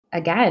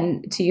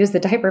again, to use the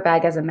diaper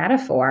bag as a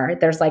metaphor,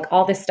 there's like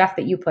all this stuff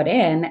that you put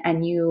in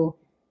and you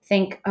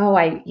think, oh,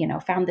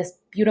 found this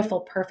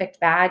beautiful, perfect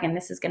bag and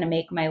this is going to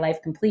make my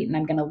life complete and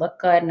I'm going to look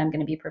good and I'm going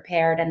to be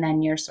prepared. And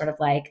then you're sort of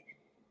like,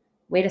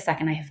 wait a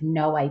second, I have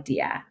no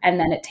idea. And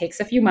then it takes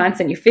a few months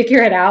and you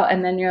figure it out.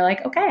 And then you're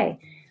like, okay,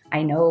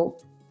 I know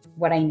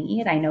what I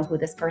need. I know who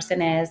this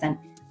person is. And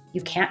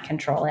you can't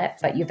control it,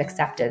 but you've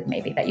accepted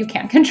maybe that you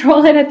can't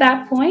control it at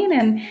that point.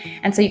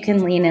 And so you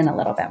can lean in a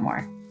little bit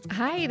more.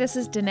 Hi, this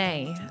is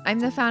Danae. I'm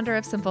the founder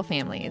of Simple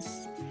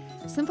Families.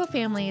 Simple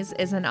Families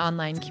is an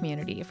online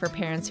community for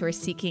parents who are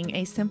seeking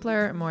a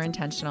simpler, more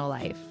intentional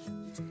life.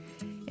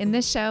 In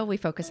this show, we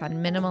focus on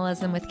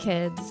minimalism with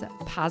kids,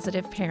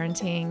 positive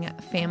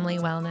parenting, family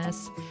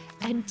wellness,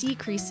 and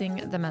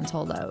decreasing the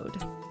mental load.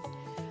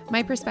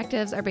 My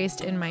perspectives are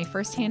based in my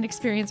firsthand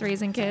experience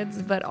raising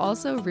kids, but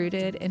also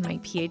rooted in my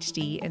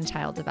PhD in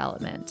child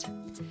development.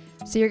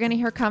 So you're going to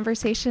hear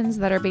conversations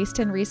that are based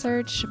in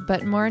research,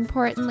 but more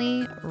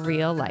importantly,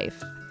 real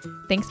life.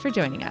 Thanks for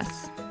joining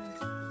us.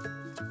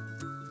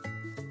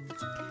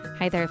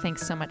 Hi there,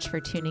 thanks so much for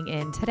tuning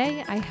in.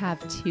 Today I have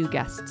two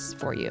guests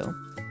for you,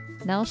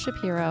 Nell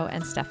Shapiro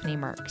and Stephanie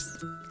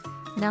Merks.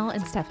 Nell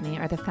and Stephanie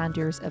are the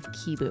founders of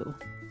Kibu.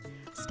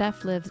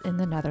 Steph lives in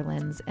the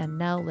Netherlands and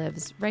Nell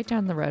lives right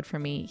down the road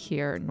from me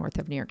here north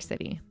of New York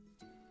City.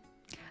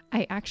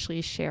 I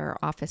actually share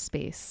office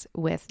space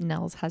with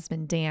Nell's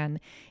husband, Dan,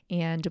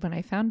 and when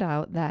I found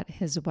out that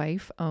his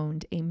wife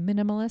owned a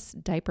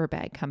minimalist diaper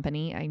bag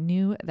company, I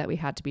knew that we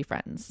had to be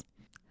friends.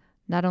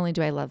 Not only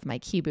do I love my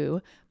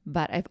Kibu,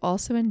 but I've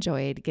also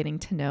enjoyed getting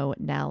to know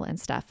Nell and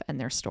Steph and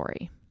their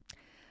story.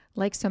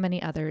 Like so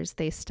many others,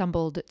 they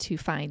stumbled to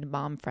find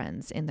mom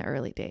friends in the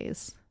early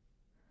days.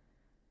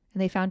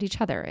 And they found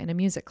each other in a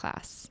music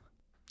class.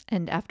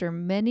 And after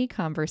many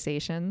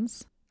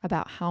conversations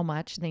about how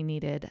much they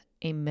needed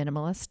a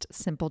minimalist,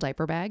 simple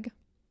diaper bag,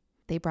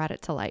 they brought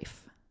it to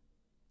life.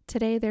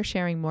 Today, they're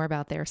sharing more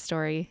about their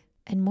story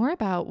and more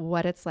about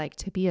what it's like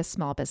to be a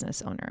small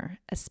business owner,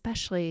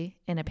 especially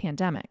in a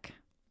pandemic.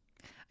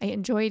 I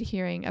enjoyed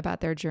hearing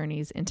about their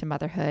journeys into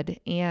motherhood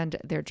and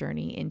their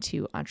journey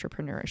into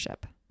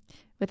entrepreneurship.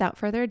 Without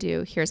further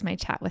ado, here's my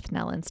chat with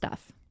Nell and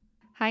Steph.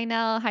 Hi,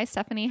 Nell. Hi,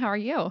 Stephanie. How are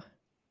you?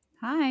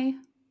 Hi.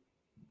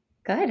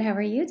 Good. How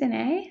are you,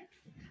 Danae?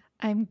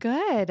 I'm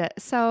good.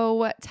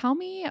 So tell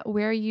me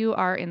where you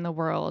are in the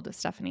world,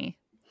 Stephanie.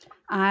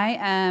 I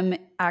am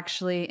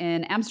actually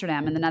in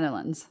Amsterdam in the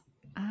Netherlands.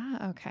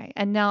 Okay.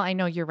 And Nell, I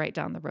know you're right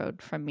down the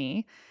road from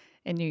me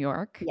in New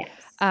York.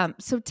 Yes.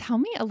 So tell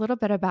me a little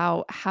bit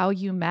about how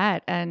you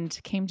met and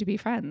came to be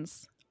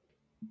friends.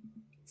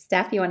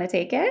 Steph, you want to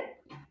take it?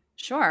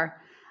 Sure.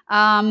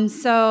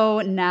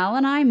 So Nell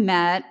and I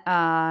met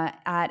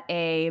at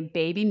a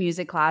baby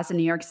music class in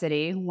New York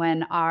City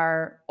when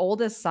our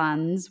oldest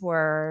sons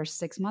were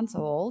 6 months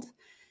old,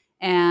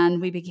 and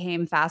we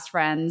became fast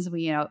friends.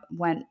 We,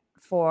 went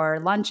for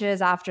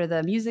lunches after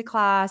the music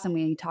class, and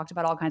we talked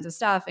about all kinds of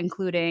stuff,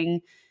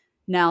 including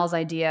Nell's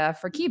idea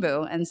for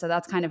Kibu. And so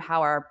that's kind of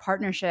how our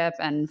partnership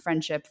and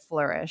friendship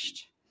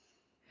flourished.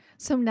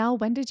 So Nell,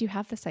 when did you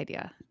have this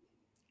idea?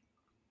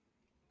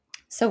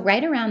 So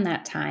right around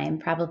that time,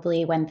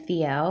 probably when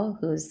Theo,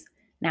 who's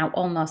now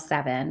almost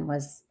 7,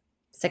 was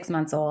 6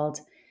 months old,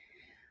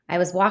 I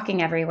was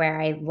walking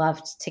everywhere. I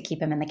loved to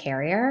keep him in the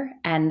carrier.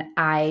 And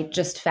I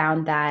just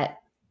found that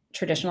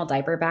traditional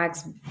diaper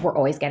bags were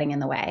always getting in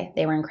the way.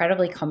 They were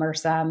incredibly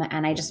cumbersome.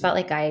 And I just felt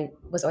like I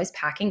was always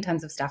packing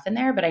tons of stuff in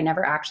there, but I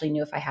never actually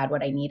knew if I had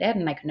what I needed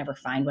and I could never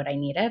find what I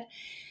needed.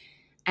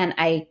 And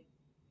I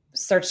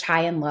searched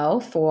high and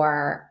low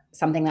for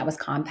something that was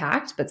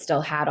compact, but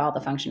still had all the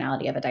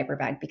functionality of a diaper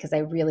bag because I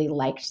really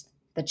liked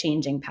the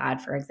changing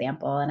pad, for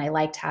example. And I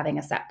liked having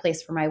a set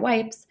place for my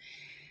wipes.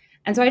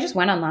 And so I just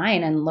went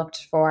online and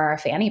looked for a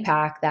fanny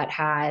pack that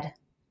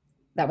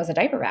was a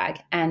diaper bag.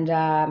 And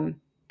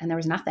there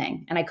was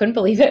nothing. And I couldn't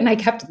believe it. And I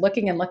kept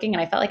looking and looking.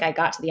 And I felt like I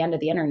got to the end of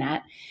the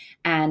internet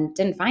and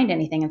didn't find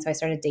anything. And so I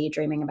started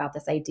daydreaming about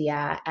this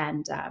idea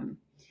and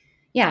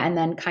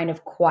then kind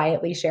of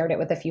quietly shared it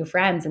with a few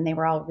friends and they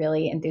were all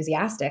really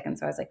enthusiastic. And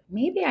so I was like,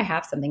 maybe I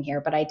have something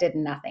here, but I did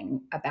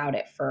nothing about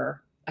it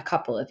for a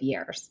couple of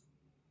years.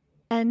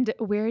 And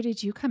where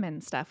did you come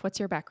in, Steph? What's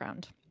your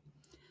background?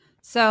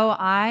 So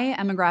I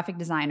am a graphic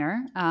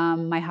designer.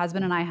 My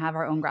husband and I have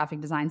our own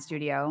graphic design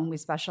studio. We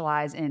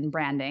specialize in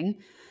branding.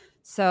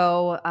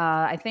 So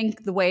I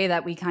think the way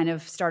that we kind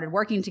of started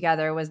working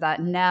together was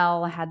that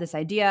Nell had this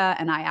idea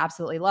and I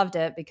absolutely loved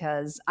it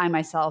because I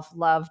myself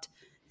loved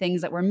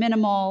things that were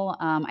minimal.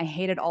 I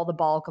hated all the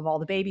bulk of all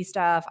the baby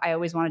stuff. I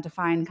always wanted to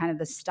find kind of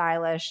the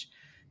stylish,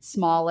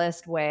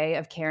 smallest way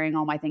of carrying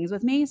all my things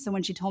with me. So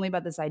when she told me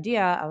about this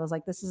idea, I was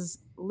like, this is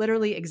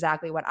literally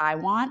exactly what I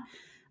want.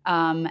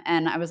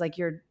 And I was like,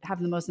 you're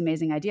having the most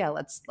amazing idea.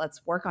 Let's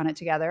work on it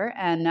together.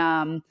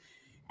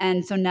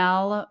 And so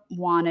Nell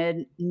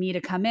wanted me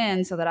to come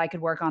in so that I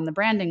could work on the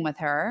branding with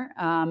her.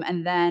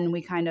 And then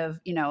we kind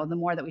of, the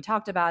more that we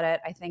talked about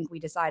it, I think we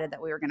decided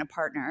that we were going to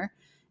partner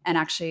and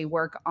actually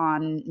work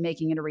on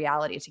making it a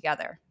reality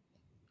together.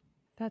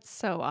 That's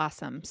so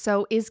awesome.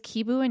 So is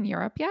Kibu in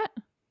Europe yet?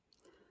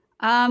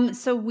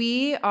 So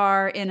we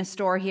are in a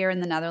store here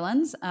in the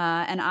Netherlands,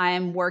 and I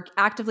am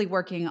actively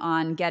working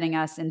on getting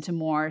us into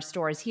more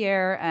stores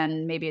here,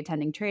 and maybe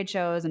attending trade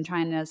shows and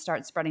trying to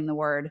start spreading the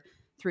word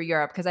through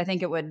Europe, because I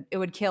think it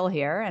would kill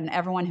here, and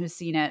everyone who's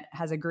seen it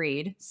has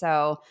agreed.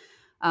 So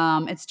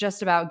it's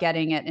just about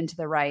getting it into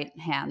the right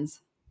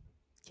hands.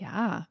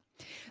 Yeah.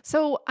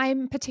 So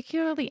I'm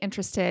particularly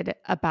interested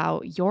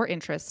about your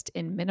interest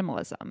in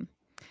minimalism.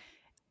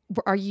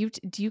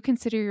 Do you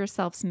consider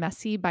yourselves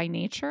messy by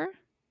nature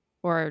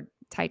or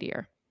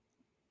tidier?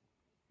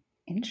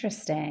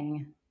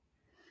 Interesting.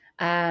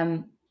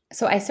 Um,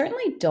 so I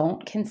certainly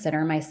don't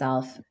consider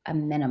myself a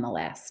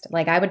minimalist.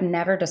 Like I would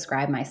never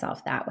describe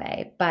myself that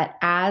way. But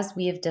as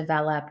we've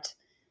developed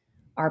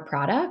our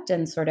product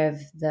and sort of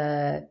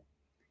the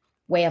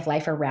way of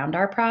life around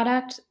our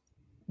product,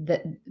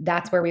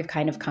 that's where we've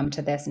kind of come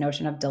to this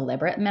notion of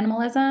deliberate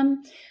minimalism,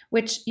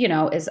 which,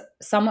 is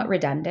somewhat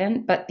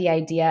redundant, but the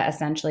idea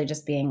essentially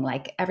just being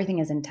like everything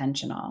is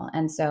intentional.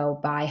 And so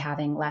by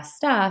having less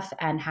stuff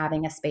and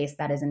having a space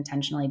that is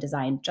intentionally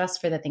designed just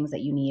for the things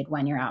that you need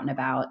when you're out and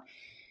about,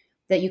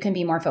 that you can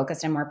be more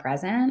focused and more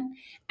present.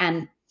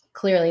 And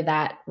clearly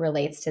that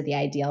relates to the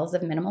ideals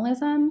of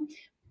minimalism.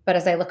 But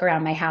as I look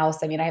around my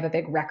house, I mean, I have a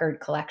big record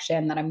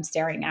collection that I'm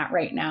staring at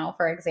right now,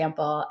 for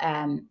example.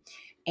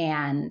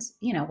 And,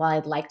 while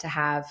I'd like to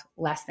have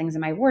less things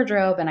in my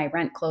wardrobe and I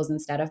rent clothes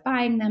instead of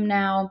buying them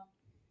now,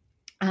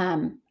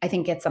 I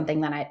think it's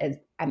something that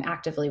I'm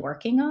actively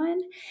working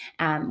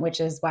on, which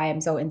is why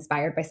I'm so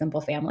inspired by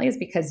Simple Families,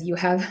 because you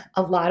have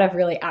a lot of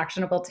really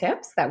actionable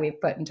tips that we've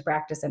put into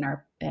practice in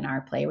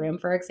our playroom,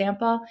 for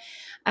example.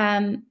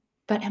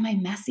 But am I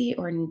messy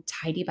or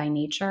tidy by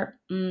nature?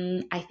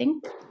 I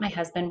think my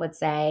husband would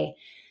say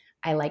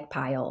I like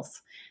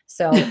piles.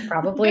 So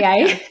probably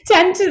I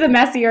tend to the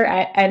messier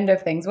end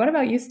of things. What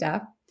about you,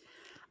 Steph?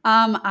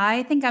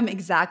 I think I'm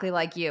exactly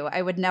like you.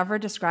 I would never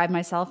describe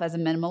myself as a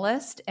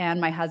minimalist,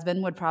 and my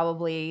husband would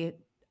probably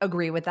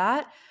agree with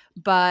that.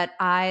 But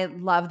I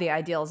love the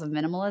ideals of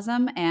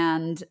minimalism,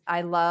 and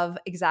I love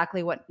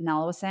exactly what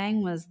Nella was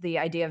saying, was the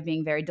idea of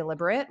being very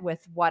deliberate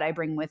with what I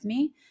bring with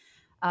me.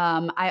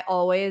 I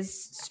always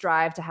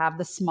strive to have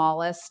the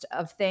smallest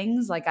of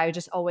things. Like I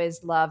just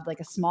always loved like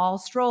a small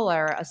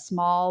stroller, a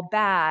small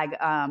bag.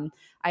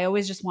 I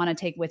always just want to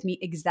take with me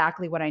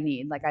exactly what I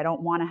need. Like I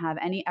don't want to have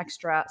any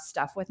extra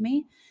stuff with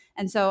me.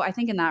 And so I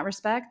think in that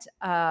respect,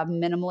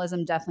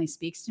 minimalism definitely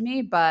speaks to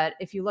me. But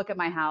if you look at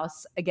my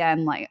house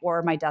again, like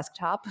or my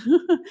desktop,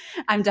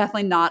 I'm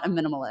definitely not a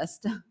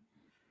minimalist.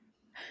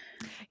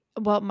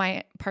 Well,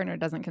 my partner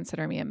doesn't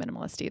consider me a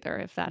minimalist either,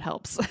 if that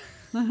helps.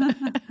 I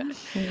think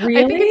it's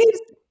Really?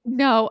 just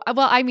no.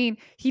 Well, I mean,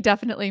 he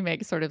definitely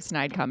makes sort of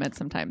snide comments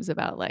sometimes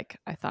about like,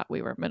 I thought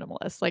we were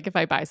minimalist. Like if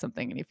I buy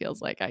something and he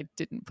feels like I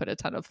didn't put a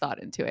ton of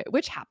thought into it,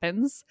 which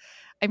happens.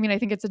 I mean, I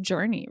think it's a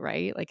journey,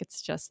 right? Like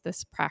it's just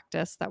this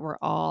practice that we're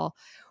all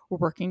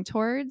working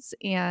towards.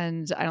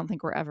 And I don't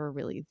think we're ever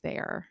really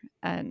there.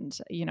 And,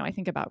 I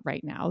think about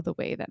right now the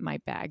way that my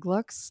bag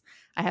looks.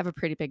 I have a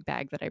pretty big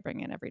bag that I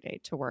bring in every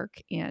day to work,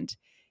 and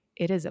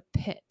it is a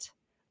pit.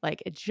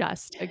 Like it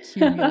just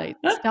accumulates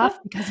stuff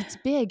because it's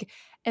big.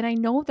 And I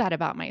know that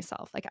about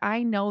myself. Like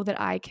I know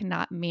that I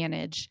cannot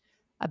manage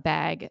a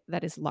bag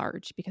that is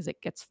large because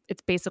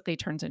it's basically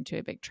turns into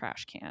a big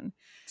trash can.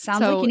 Sounds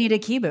like So you need a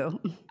Kibu.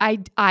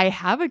 I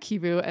have a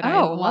Kibu and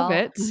I Oh, love well,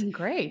 it.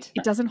 great.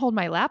 It doesn't hold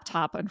my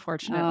laptop,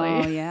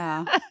 unfortunately. Oh,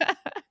 yeah.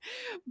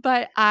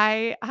 But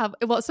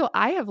so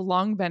I have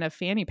long been a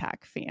fanny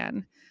pack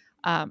fan.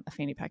 A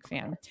fanny pack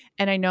fan.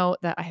 And I know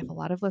that I have a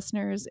lot of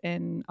listeners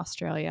in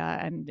Australia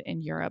and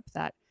in Europe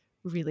that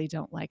really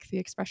don't like the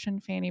expression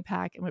fanny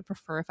pack and would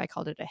prefer if I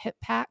called it a hip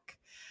pack,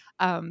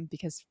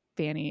 because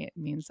fanny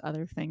means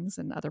other things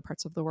in other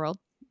parts of the world.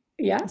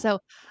 Yeah. So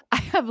I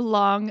have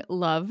long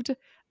loved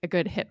a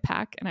good hip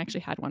pack and I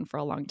actually had one for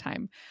a long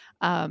time.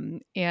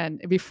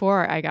 And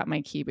before I got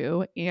my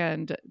Kibu,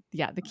 and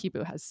yeah, the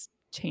Kibu has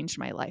changed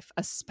my life,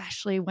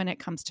 especially when it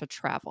comes to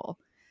travel.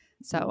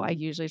 So I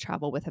usually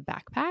travel with a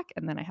backpack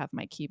and then I have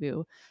my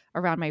Kibu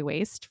around my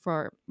waist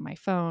for my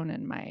phone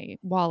and my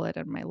wallet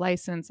and my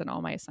license and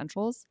all my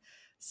essentials.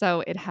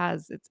 So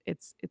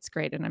it's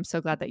great. And I'm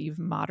so glad that you've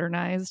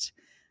modernized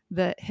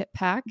the hip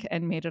pack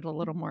and made it a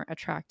little more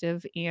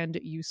attractive and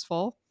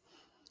useful.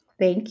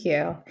 Thank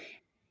you.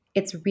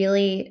 It's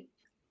really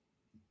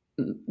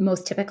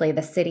most typically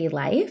the city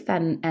life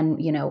and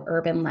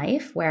urban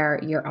life where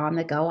you're on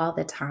the go all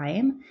the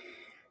time,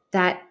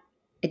 that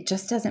it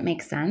just doesn't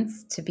make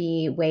sense to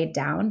be weighed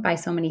down by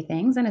so many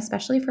things. And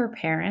especially for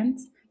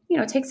parents,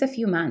 it takes a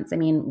few months. I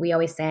mean, we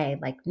always say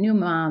like new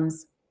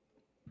moms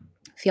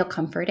feel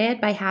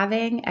comforted by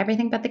having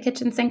everything but the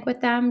kitchen sink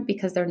with them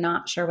because they're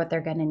not sure what they're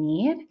going to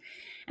need.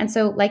 And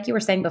so, like you were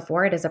saying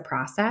before, it is a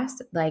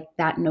process, like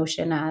that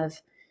notion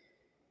of,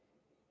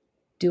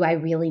 do I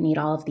really need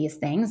all of these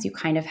things? You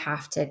kind of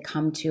have to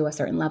come to a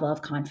certain level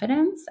of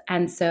confidence.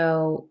 And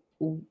so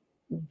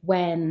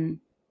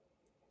when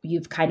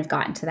you've kind of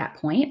gotten to that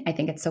point, I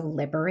think it's so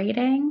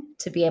liberating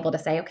to be able to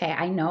say, okay,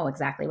 I know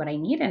exactly what I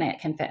need and it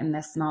can fit in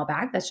this small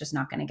bag that's just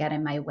not going to get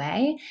in my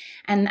way.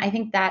 And I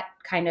think that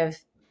kind of,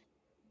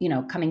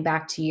 coming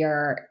back to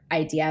your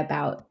idea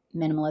about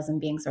minimalism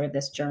being sort of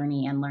this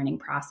journey and learning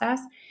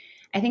process,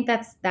 I think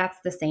that's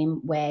the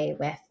same way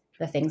with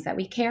the things that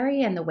we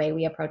carry and the way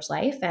we approach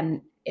life.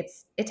 And it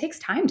takes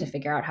time to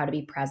figure out how to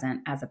be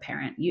present as a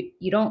parent.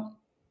 You don't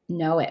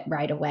know it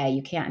right away.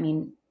 You can't, I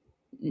mean,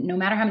 no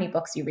matter how many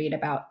books you read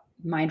about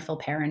mindful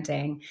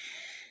parenting,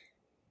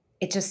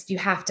 you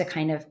have to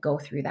kind of go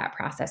through that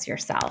process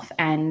yourself.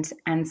 And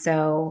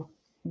so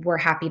we're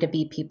happy to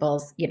be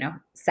people's,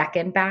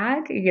 second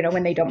bag,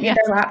 when they don't need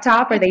their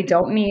laptop or they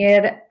don't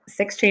need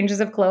 6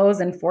 changes of clothes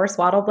and 4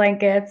 swaddle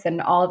blankets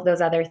and all of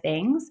those other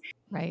things.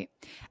 Right.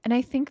 And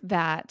I think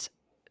that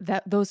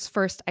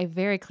I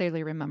very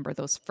clearly remember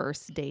those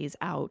first days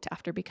out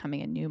after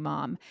becoming a new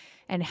mom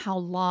and how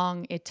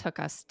long it took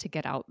us to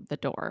get out the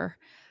door.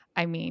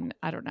 I mean,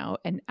 I don't know,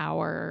 an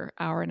hour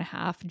and a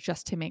half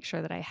just to make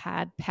sure that I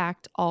had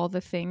packed all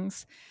the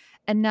things.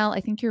 And Nell, I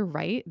think you're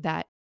right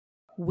that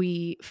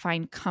we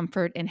find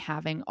comfort in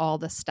having all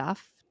the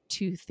stuff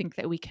to think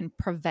that we can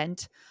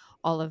prevent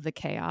all of the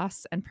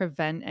chaos and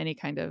prevent any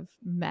kind of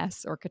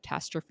mess or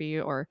catastrophe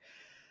or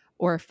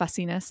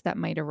fussiness that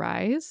might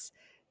arise,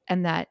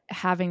 and that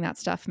having that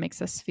stuff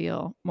makes us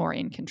feel more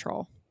in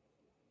control.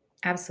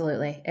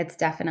 Absolutely. It's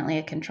definitely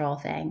a control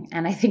thing.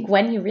 And I think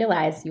when you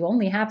realize you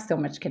only have so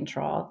much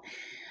control,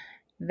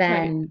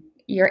 then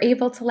you're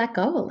able to let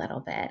go a little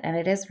bit. And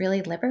it is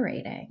really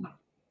liberating.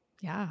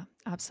 Yeah,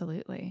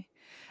 absolutely.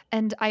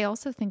 And I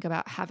also think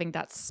about having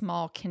that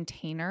small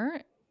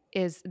container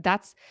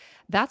that's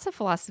a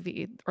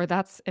philosophy, or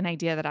that's an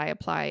idea that I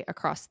apply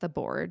across the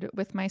board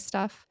with my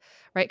stuff,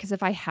 right? Because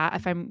if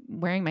I'm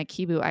wearing my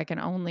KIBOU, I can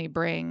only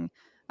bring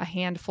a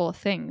handful of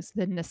things,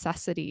 the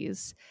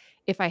necessities.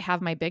 If I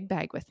have my big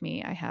bag with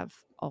me, I have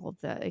all of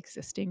the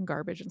existing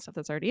garbage and stuff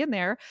that's already in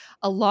there,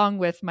 along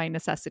with my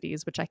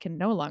necessities, which I can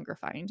no longer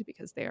find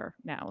because they are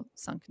now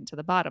sunk into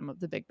the bottom of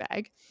the big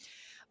bag.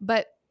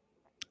 But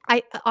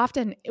I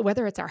often,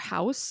 whether it's our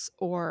house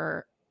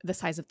or the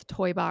size of the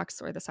toy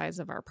box or the size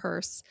of our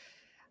purse,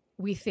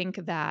 we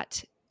think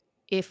that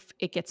if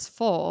it gets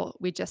full,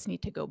 we just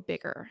need to go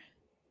bigger.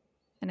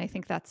 And I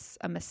think that's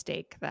a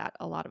mistake that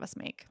a lot of us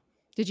make.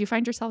 Did you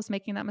find yourselves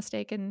making that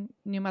mistake in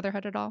new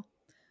motherhood at all?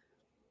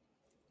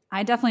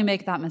 I definitely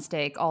make that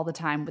mistake all the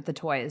time with the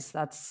toys.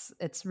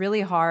 It's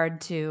really hard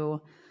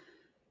to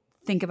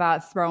think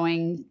about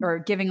throwing or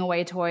giving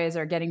away toys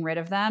or getting rid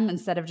of them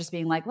instead of just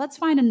being like, let's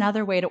find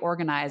another way to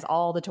organize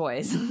all the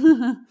toys.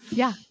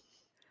 Yeah.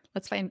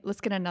 Let's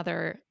get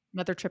another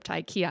trip to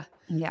IKEA.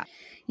 Yeah.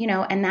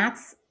 And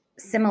that's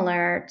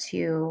similar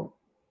to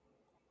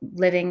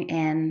living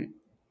in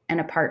an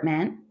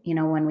apartment.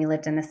 When we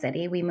lived in the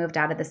city, we moved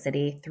out of the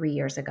city 3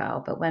 years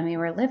ago. But when we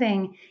were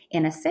living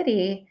in a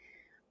city,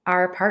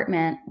 our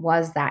apartment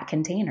was that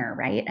container,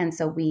 right? And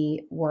so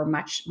we were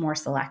much more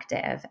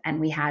selective, and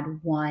we had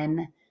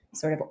one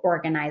sort of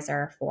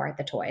organizer for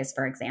the toys,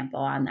 for example,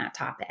 on that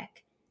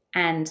topic.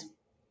 And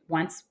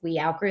once we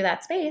outgrew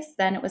that space,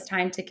 then it was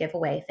time to give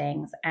away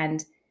things.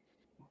 And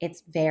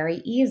it's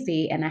very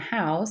easy in a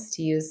house,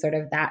 to use sort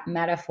of that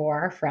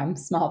metaphor from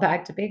small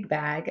bag to big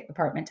bag,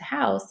 apartment to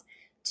house,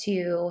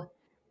 to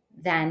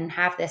then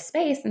have this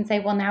space and say,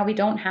 well, now we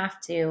don't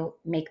have to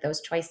make those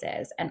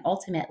choices. And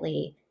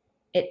ultimately,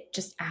 it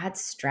just adds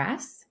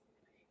stress.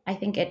 I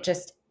think it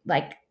just,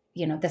 like,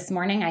 this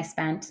morning I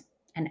spent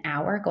an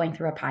hour going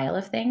through a pile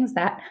of things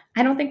that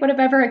I don't think would have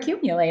ever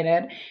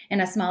accumulated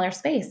in a smaller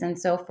space. And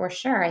so for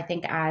sure, I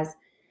think as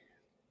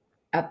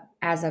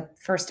a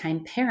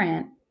first-time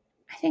parent,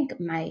 I think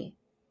my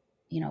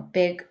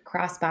big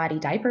crossbody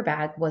diaper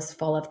bag was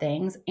full of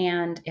things.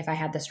 And if I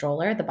had the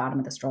stroller, the bottom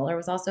of the stroller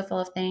was also full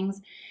of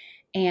things.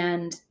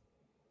 And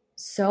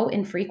so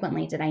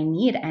infrequently did I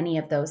need any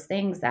of those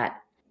things that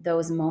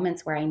those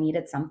moments where I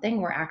needed something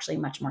were actually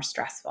much more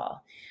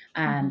stressful,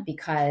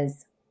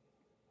 because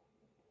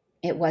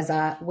it was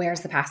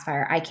where's the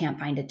pacifier? I can't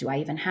find it. Do I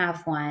even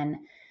have one?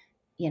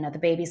 The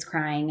baby's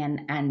crying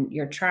and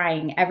you're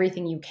trying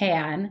everything you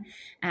can,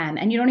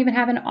 and you don't even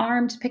have an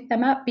arm to pick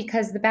them up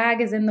because the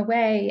bag is in the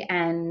way.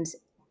 And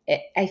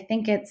I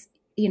think it's,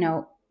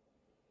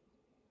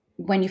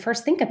 when you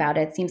first think about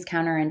it, it seems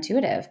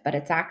counterintuitive, but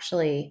it's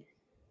actually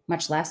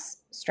much less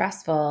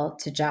stressful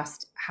to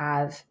just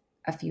have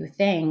a few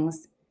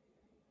things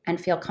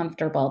and feel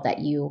comfortable that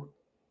you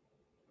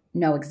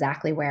know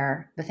exactly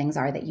where the things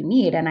are that you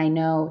need. And I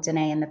know,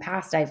 Danae, in the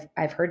past,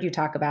 I've heard you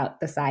talk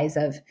about the size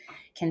of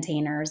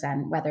containers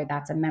and whether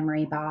that's a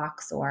memory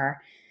box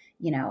or,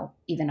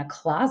 even a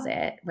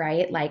closet,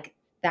 right? Like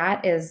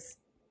it's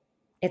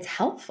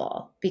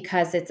helpful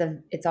because it's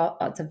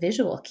a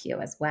visual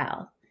cue as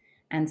well.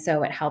 And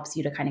so it helps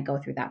you to kind of go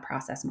through that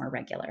process more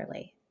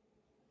regularly.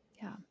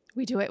 Yeah.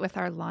 We do it with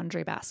our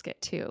laundry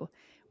basket too,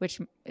 which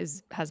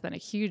has been a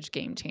huge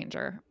game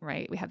changer,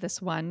 right? We have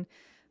this one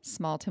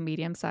small to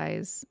medium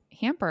size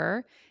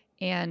hamper,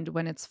 And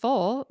when it's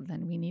full,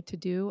 then we need to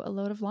do a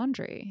load of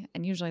laundry.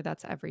 And usually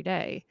that's every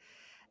day.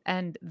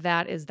 And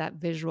that is that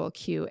visual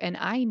cue. And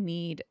I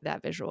need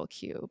that visual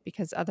cue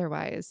because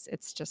otherwise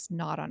it's just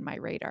not on my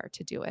radar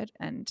to do it.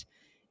 And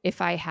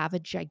if I have a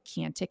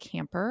gigantic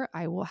hamper,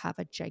 I will have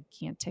a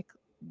gigantic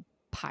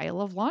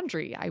pile of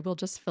laundry. I will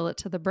just fill it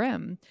to the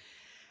brim.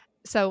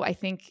 So I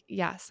think,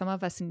 yeah, some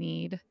of us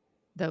need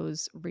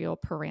those real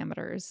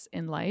parameters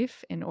in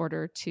life in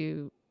order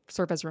to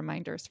serve as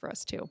reminders for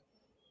us too.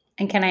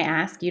 And can I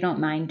ask, you don't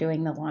mind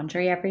doing the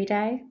laundry every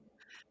day?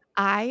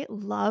 I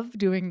love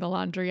doing the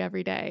laundry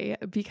every day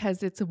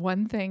because it's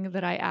one thing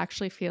that I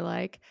actually feel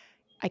like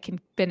I can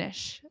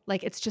finish.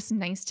 Like it's just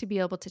nice to be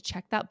able to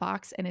check that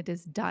box and it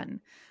is done.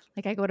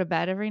 Like I go to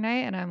bed every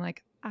night and I'm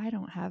like, I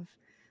don't have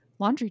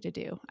laundry to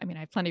do. I mean,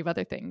 I have plenty of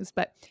other things,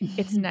 but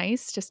it's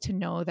nice just to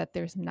know that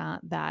there's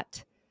not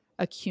that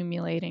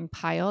accumulating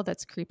pile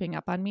that's creeping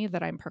up on me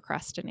that I'm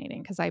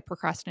procrastinating because I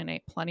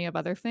procrastinate plenty of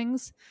other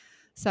things.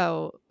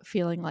 So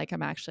feeling like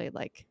I'm actually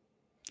like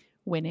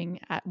winning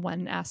at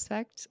one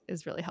aspect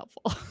is really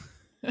helpful.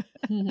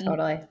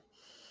 Totally.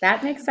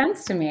 That makes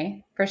sense to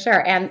me for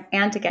sure.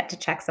 And to get to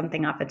check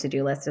something off a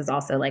to-do list is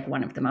also like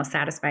one of the most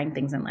satisfying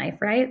things in life,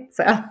 right?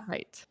 So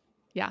Right.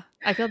 Yeah.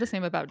 I feel the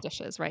same about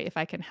dishes, right? If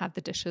I can have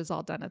the dishes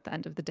all done at the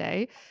end of the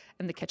day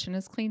and the kitchen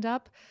is cleaned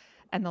up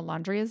and the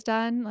laundry is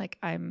done, like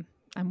I'm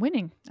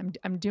winning.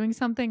 I'm doing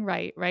something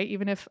right, right?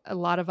 Even if a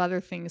lot of other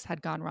things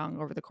had gone wrong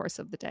over the course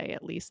of the day,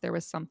 at least there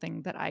was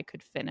something that I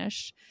could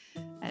finish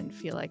and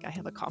feel like I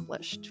have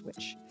accomplished,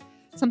 which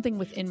something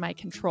within my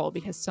control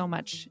because so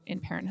much in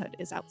parenthood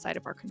is outside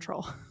of our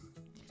control.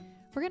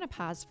 We're going to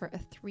pause for a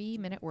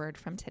 3-minute word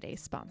from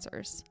today's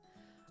sponsors.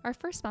 Our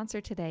first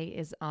sponsor today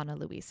is Ana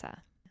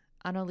Luisa.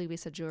 Ana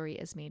Luisa jewelry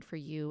is made for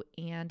you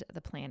and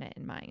the planet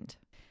in mind.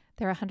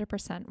 They're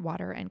 100%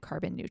 water and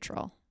carbon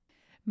neutral.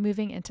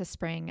 Moving into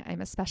spring, I'm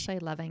especially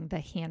loving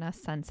the Hannah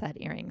Sunset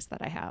earrings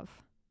that I have.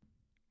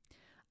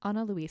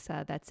 Ana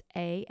Luisa, that's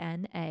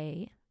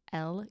ANALUISA,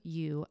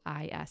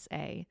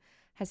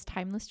 has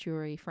timeless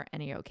jewelry for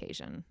any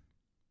occasion.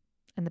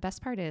 And the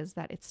best part is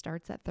that it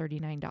starts at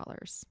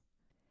 $39.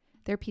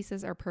 Their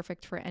pieces are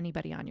perfect for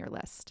anybody on your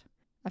list.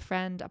 A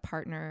friend, a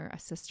partner, a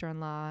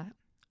sister-in-law,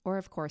 or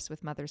of course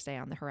with Mother's Day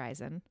on the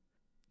horizon,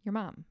 your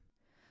mom.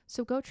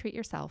 So go treat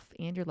yourself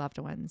and your loved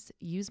ones.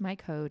 Use my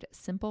code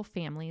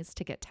SIMPLEFAMILIES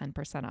to get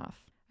 10%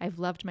 off. I've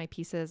loved my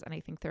pieces and I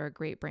think they're a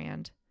great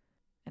brand.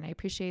 And I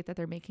appreciate that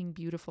they're making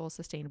beautiful,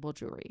 sustainable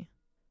jewelry.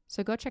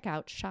 So go check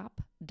out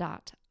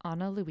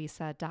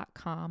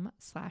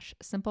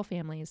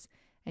shop.analuisa.com/simplefamilies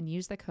and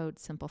use the code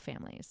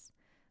SIMPLEFAMILIES.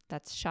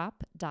 That's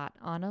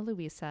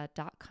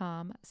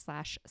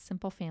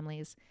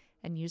shop.analuisa.com/simplefamilies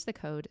and use the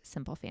code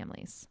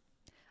SIMPLEFAMILIES.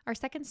 Our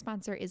second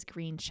sponsor is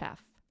Green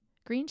Chef.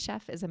 Green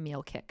Chef is a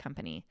meal kit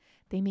company.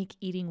 They make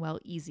eating well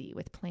easy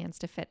with plans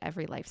to fit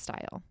every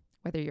lifestyle.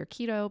 Whether you're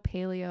keto,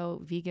 paleo,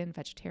 vegan,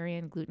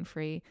 vegetarian,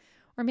 gluten-free,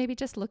 or maybe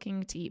just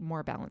looking to eat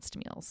more balanced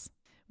meals.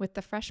 With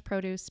the fresh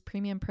produce,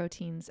 premium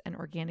proteins, and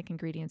organic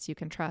ingredients you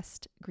can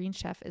trust, Green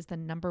Chef is the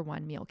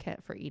 #1 meal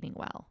kit for eating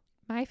well.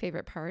 My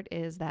favorite part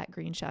is that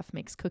Green Chef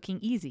makes cooking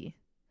easy.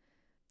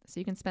 So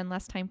you can spend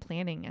less time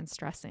planning and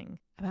stressing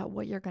about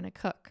what you're going to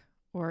cook,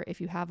 or if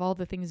you have all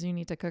the things you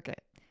need to cook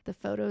it. The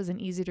photos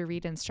and easy to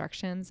read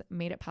instructions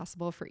made it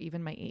possible for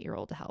even my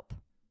 8-year-old to help.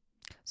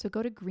 So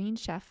go to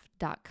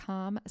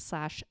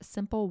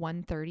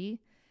greenchef.com/simple130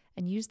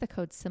 and use the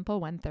code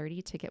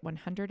SIMPLE130 to get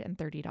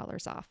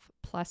 $130 off,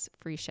 plus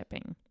free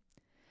shipping.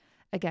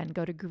 Again,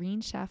 go to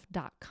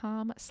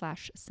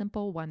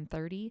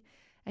greenchef.com/simple130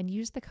 and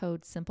use the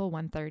code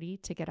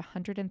SIMPLE130 to get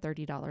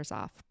 $130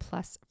 off,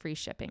 plus free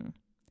shipping.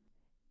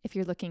 If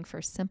you're looking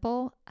for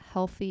simple,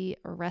 healthy,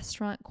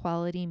 restaurant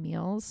quality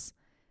meals,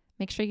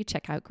 make sure you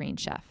check out Green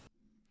Chef.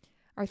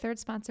 Our third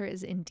sponsor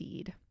is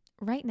Indeed.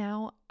 Right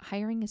now,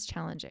 hiring is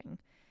challenging.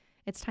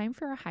 It's time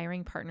for a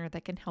hiring partner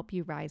that can help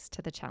you rise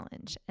to the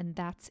challenge, and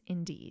that's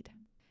Indeed.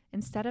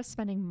 Instead of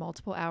spending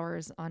multiple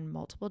hours on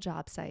multiple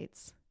job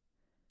sites,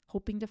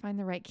 hoping to find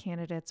the right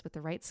candidates with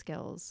the right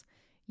skills,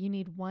 you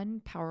need one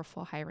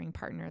powerful hiring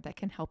partner that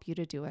can help you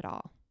to do it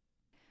all.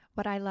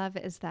 What I love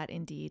is that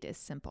Indeed is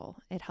simple.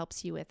 It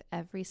helps you with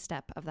every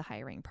step of the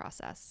hiring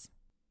process.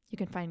 You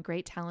can find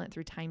great talent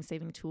through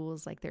time-saving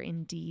tools like their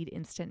Indeed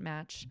Instant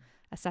Match,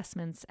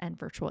 assessments, and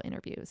virtual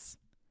interviews.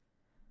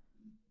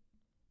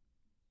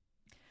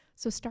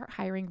 So start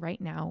hiring right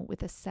now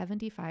with a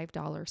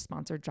 $75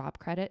 sponsored job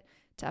credit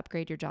to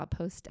upgrade your job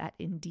post at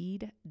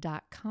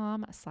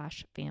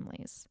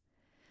Indeed.com/families.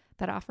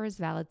 That offer is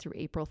valid through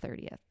April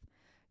 30th.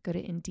 Go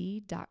to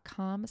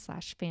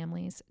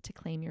Indeed.com/families to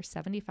claim your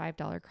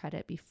 $75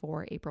 credit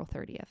before April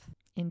 30th.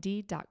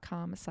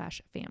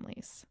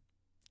 Indeed.com/families.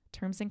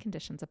 Terms and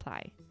conditions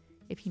apply.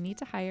 If you need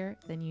to hire,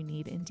 then you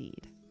need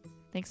Indeed.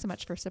 Thanks so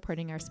much for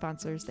supporting our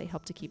sponsors. They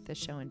help to keep this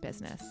show in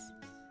business.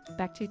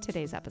 Back to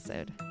today's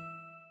episode.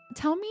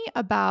 Tell me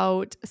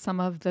about some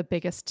of the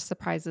biggest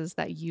surprises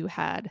that you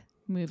had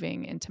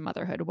moving into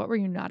motherhood. What were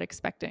you not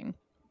expecting?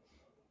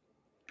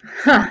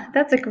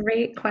 That's a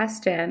great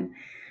question.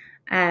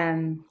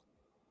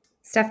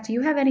 Steph, do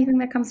you have anything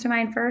that comes to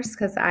mind first?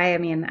 Because I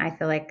mean, I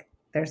feel like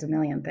there's a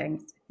million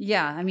things.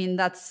 Yeah, I mean,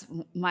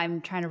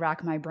 I'm trying to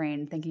rack my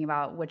brain thinking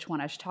about which one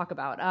I should talk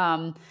about.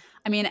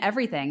 I mean,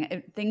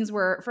 everything. Things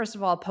were, first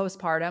of all,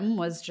 postpartum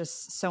was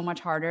just so much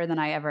harder than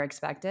I ever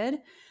expected.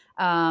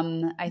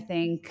 I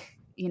think,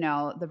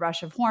 the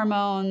rush of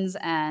hormones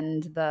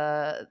and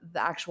the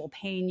actual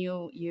pain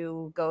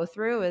you go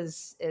through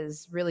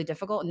is really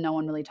difficult, and no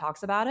one really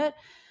talks about it.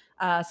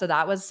 So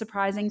that was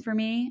surprising for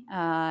me.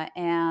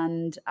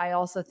 And I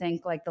also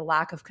think like the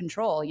lack of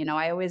control.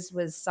 I always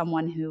was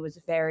someone who was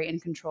very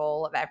in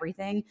control of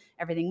everything.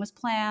 Everything was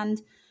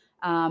planned.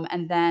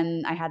 And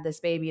then I had this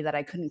baby that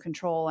I couldn't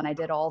control, and I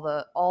did all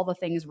the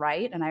things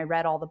right, and I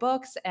read all the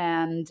books,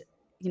 and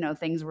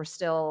things were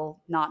still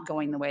not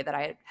going the way that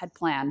I had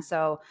planned.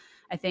 So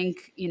I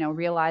think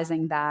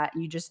realizing that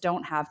you just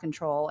don't have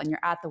control, and you're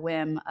at the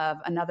whim of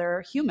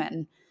another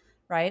human,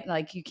 right?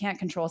 Like you can't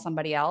control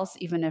somebody else,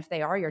 even if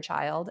they are your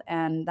child.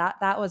 And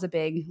that was a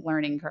big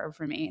learning curve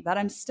for me that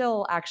I'm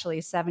still actually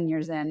 7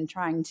 years in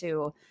trying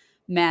to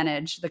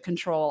manage the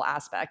control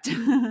aspect.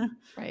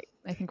 Right.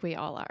 I think we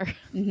all are.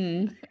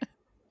 Hmm.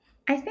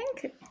 I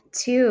think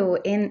too,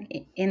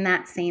 in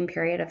that same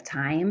period of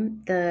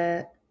time,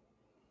 there's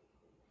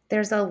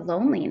a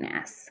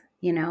loneliness,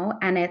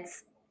 and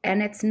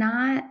it's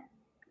not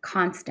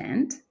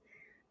constant,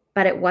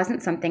 but it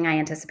wasn't something I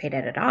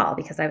anticipated at all,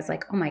 because I was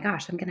like, oh my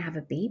gosh, I'm going to have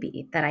a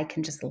baby that I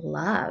can just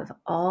love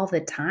all the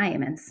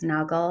time and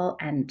snuggle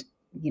and,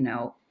 you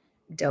know,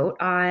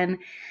 dote on.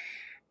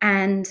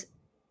 And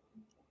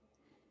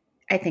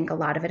I think a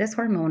lot of it is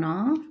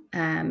hormonal,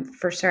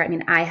 for sure. I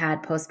mean, I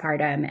had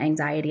postpartum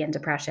anxiety and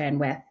depression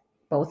with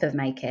both of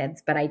my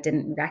kids, but I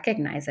didn't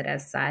recognize it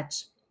as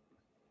such.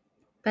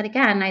 But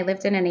again, I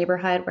lived in a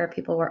neighborhood where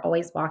people were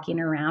always walking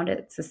around.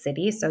 It's a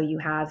city, so you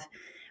have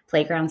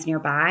playgrounds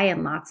nearby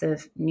and lots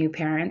of new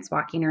parents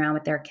walking around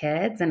with their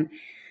kids. And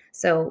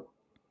so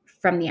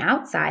from the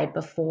outside,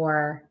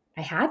 before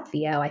I had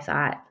Theo, I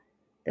thought,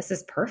 this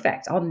is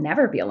perfect. I'll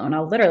never be alone.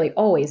 I'll literally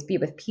always be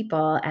with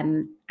people.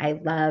 And I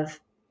love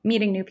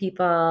meeting new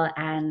people.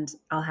 And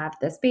I'll have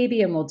this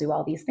baby and we'll do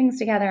all these things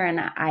together. And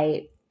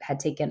I had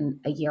taken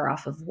a year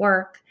off of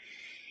work,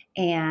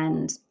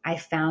 and I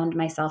found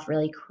myself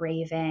really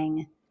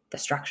craving the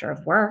structure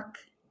of work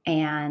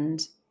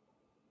and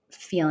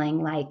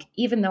feeling like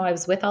even though I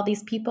was with all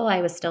these people,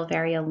 I was still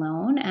very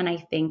alone. And I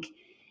think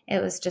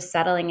it was just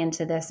settling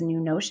into this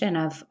new notion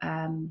of,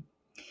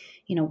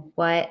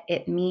 what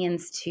it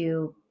means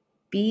to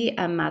be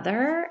a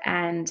mother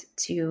and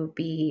to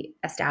be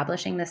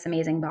establishing this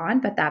amazing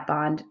bond, but that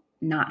bond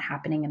not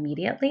happening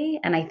immediately.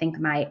 And I think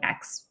my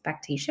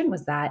expectation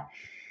was that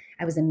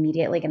I was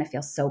immediately going to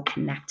feel so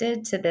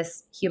connected to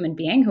this human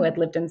being who had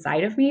lived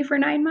inside of me for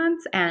 9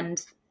 months,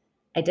 and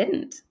I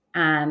didn't.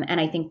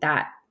 And I think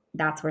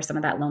that's where some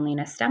of that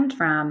loneliness stemmed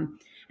from.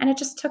 And it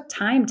just took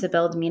time to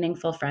build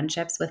meaningful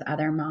friendships with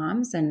other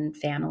moms and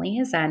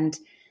families, and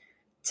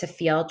to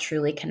feel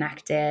truly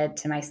connected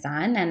to my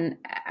son. And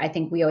I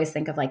think we always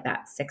think of like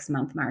that 6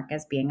 month mark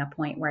as being a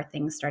point where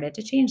things started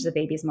to change. The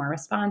baby's more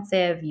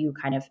responsive. You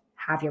kind of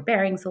have your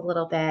bearings a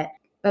little bit.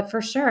 But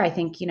for sure, I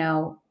think,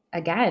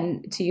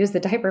 again, to use the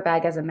diaper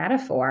bag as a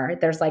metaphor,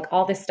 there's like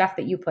all this stuff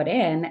that you put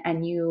in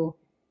and you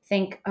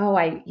think, oh,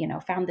 I,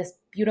 found this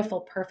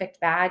beautiful, perfect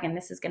bag and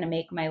this is going to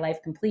make my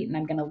life complete and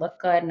I'm going to look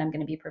good and I'm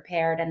going to be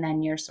prepared. And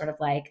then you're sort of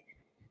like,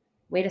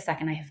 wait a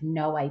second, I have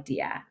no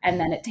idea. And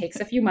then it takes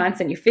a few months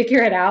and you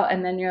figure it out.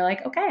 And then you're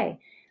like, okay,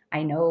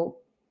 I know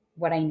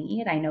what I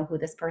need. I know who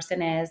this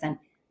person is. And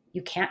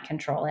you can't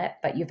control it,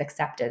 but you've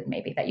accepted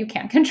maybe that you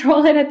can't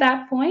control it at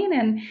that point.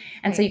 And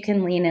so Right. you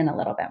can lean in a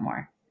little bit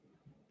more.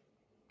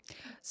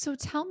 So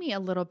tell me a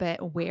little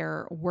bit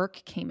where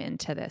work came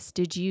into this.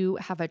 Did you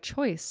have a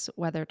choice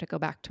whether to go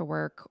back to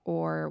work,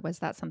 or was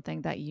that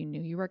something that you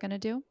knew you were going to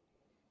do?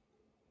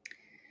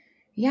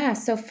 Yeah.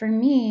 So for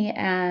me,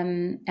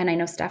 and I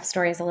know Steph's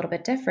story is a little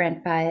bit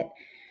different, but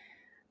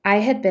I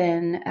had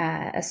been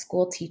a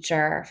school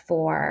teacher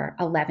for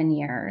 11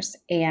 years,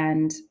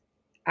 and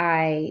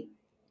I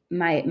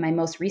my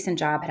most recent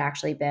job had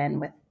actually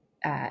been with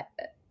uh,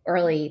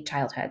 early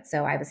childhood.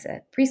 So I was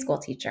a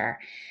preschool teacher,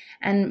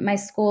 and my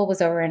school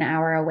was over an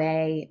hour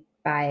away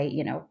by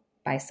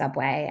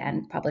subway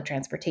and public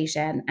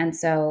transportation, and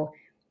so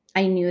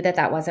I knew that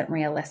that wasn't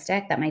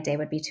realistic. That my day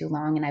would be too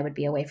long, and I would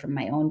be away from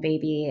my own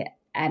baby.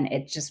 And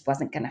it just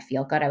wasn't going to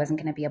feel good. I wasn't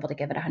going to be able to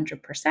give it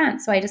 100%.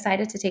 So I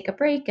decided to take a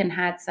break and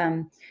had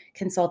some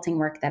consulting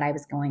work that I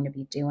was going to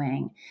be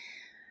doing.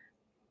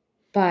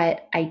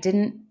 But I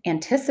didn't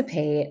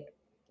anticipate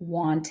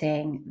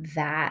wanting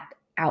that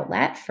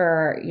outlet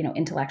for,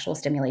 intellectual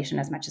stimulation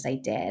as much as I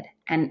did.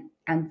 And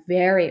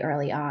very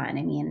early on,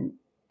 I mean,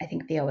 I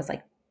think Theo was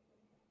like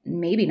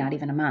maybe not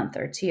even a month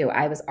or two,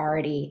 I was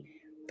already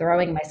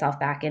throwing myself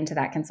back into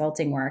that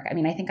consulting work. I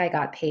mean, I think I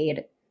got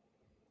paid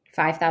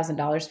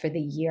 $5,000 for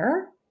the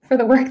year for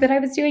the work that I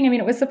was doing. I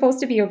mean, it was supposed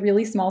to be a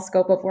really small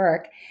scope of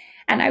work.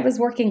 And I was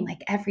working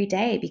like every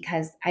day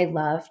because I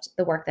loved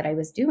the work that I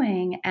was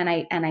doing. And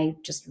I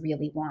just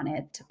really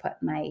wanted to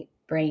put my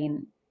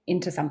brain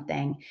into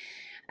something.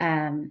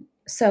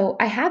 So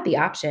I had the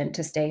option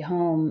to stay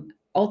home.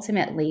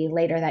 Ultimately,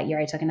 later that year,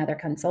 I took another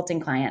consulting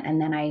client, and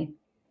then I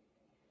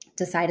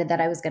decided that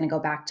I was going to go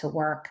back to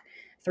work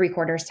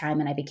 3/4 time,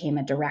 and I became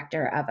a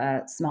director of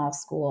a small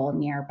school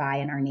nearby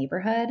in our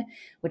neighborhood,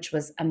 which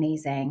was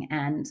amazing.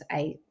 And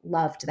I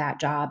loved that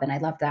job and I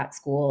loved that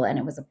school, and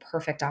it was a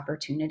perfect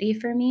opportunity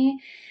for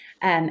me.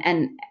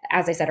 And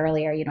as I said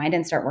earlier, I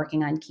didn't start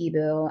working on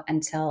Kibu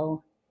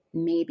until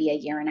maybe a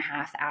year and a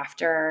half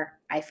after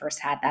I first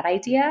had that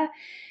idea.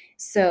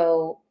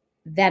 So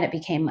then it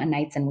became a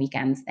nights and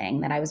weekends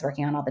thing that I was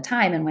working on all the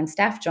time. And when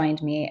Steph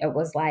joined me, it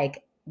was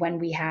like when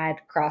we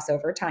had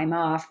crossover time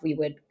off, we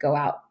would go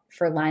out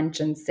for lunch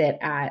and sit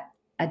at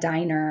a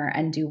diner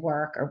and do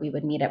work, or we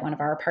would meet at one of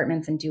our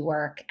apartments and do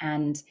work.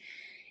 And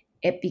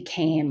it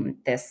became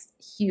this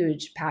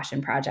huge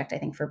passion project, I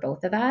think, for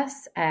both of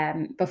us,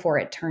 before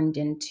it turned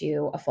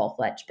into a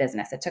full-fledged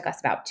business. It took us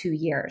about 2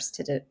 years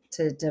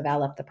to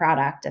develop the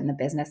product and the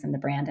business and the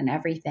brand and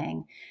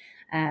everything.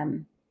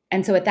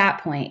 And so at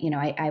that point,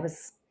 I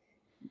was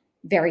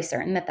very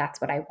certain that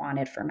that's what I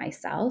wanted for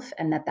myself,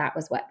 and that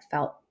was what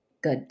felt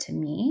good to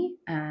me,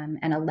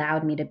 and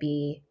allowed me to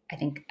be, I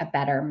think, a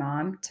better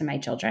mom to my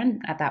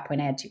children. At that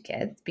point, I had 2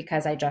 kids,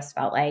 because I just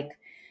felt like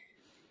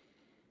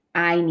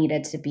I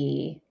needed to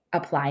be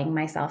applying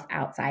myself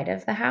outside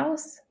of the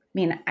house. I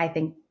mean, I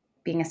think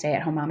being a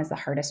stay-at-home mom is the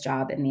hardest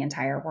job in the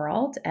entire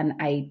world, and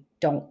I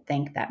don't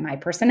think that my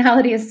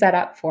personality is set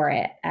up for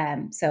it.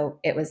 So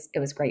it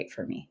was great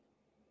for me.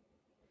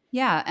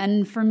 Yeah.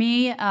 And for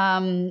me,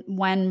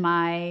 when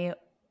my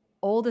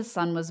oldest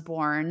son was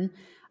born,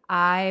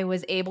 I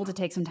was able to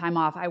take some time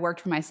off. I worked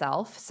for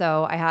myself.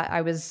 So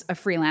I was a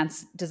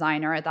freelance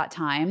designer at that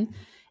time.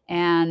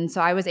 And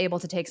so I was able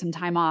to take some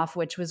time off,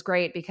 which was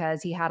great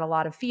because he had a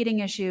lot of feeding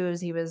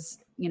issues. He was,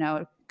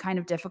 kind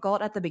of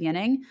difficult at the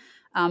beginning.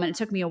 And it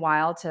took me a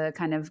while to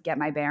kind of get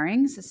my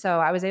bearings. So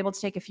I was able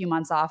to take a few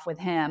months off with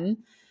him.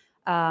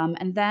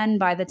 And then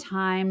by the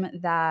time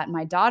that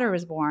my daughter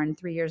was born,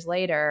 3 years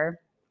later,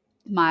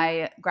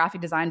 my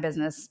graphic design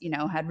business,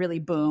 had really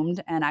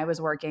boomed, and I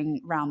was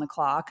working round the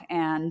clock.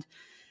 And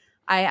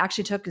I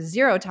actually took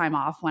 0 time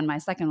off when my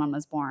second one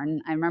was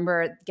born. I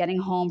remember getting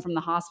home from the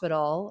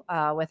hospital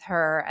with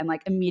her and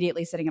like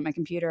immediately sitting at my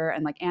computer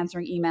and like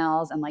answering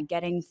emails and like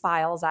getting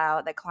files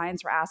out that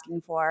clients were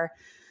asking for.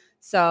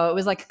 So it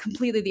was like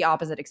completely the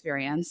opposite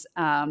experience.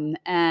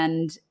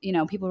 And,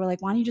 people were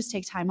like, why don't you just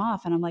take time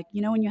off? And I'm like,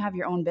 when you have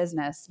your own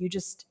business,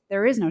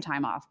 there is no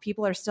time off.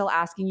 People are still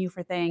asking you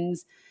for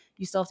things.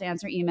 You still have to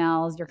answer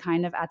emails. You're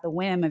kind of at the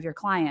whim of your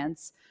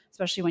clients,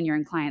 especially when you're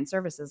in client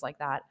services like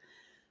that.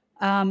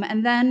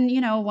 And then,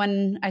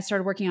 when I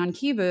started working on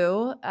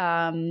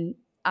Kibu,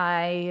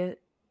 I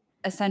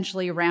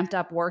essentially ramped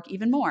up work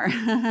even more.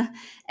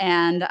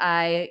 And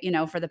I,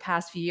 for the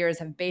past few years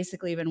have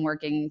basically been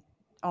working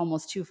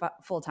almost 2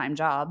 full-time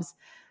jobs,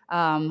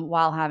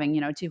 while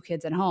having, 2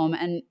 kids at home.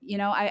 And,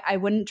 I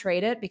wouldn't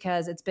trade it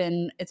because it's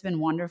been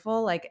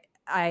wonderful. Like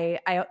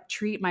I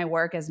treat my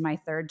work as my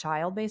third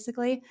child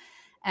basically.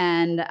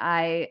 And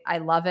I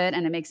love it,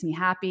 and it makes me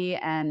happy.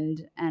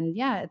 And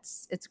yeah,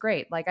 it's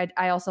great. Like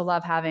I also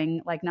love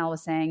having, like Nell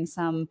was saying,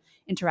 some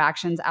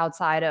interactions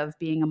outside of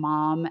being a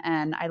mom.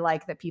 And I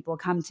like that people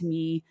come to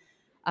me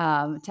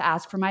to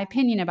ask for my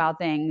opinion about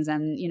things,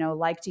 and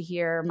like to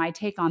hear my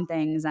take on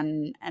things,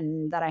 and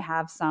that I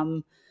have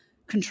some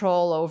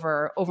control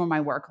over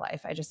my work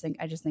life. I just think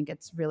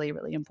it's really,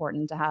 really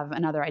important to have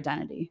another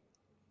identity.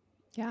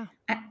 Yeah.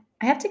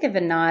 I have to give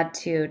a nod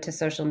to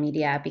social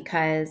media,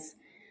 because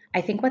I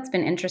think what's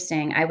been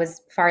interesting, I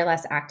was far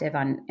less active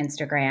on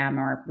Instagram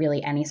or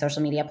really any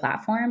social media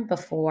platform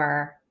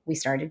before we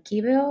started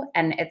Kibu.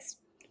 And it's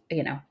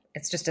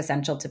just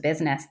essential to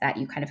business that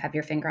you kind of have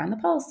your finger on the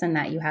pulse and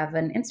that you have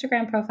an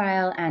Instagram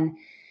profile. And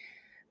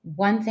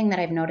one thing that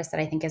I've noticed that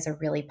I think is a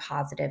really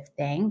positive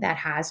thing that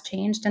has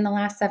changed in the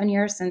last 7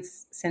 years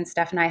since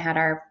Steph and I had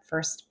our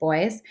first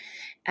boys,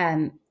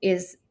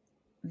 is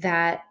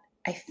that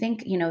I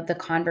think, the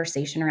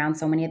conversation around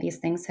so many of these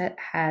things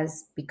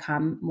has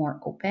become more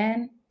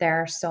open.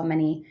 There are so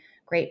many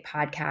great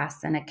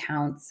podcasts and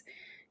accounts,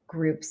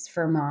 groups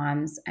for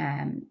moms,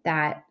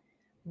 that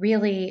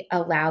really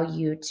allow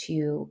you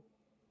to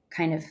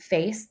kind of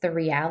face the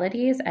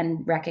realities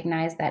and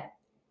recognize that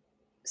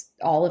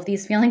all of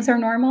these feelings are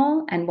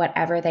normal, and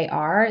whatever they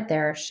are,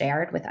 they're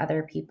shared with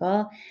other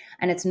people.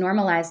 And it's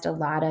normalized a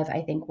lot of,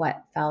 I think,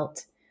 what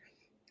felt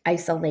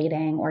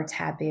isolating or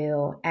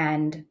taboo.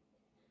 And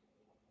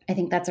I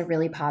think that's a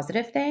really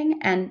positive thing.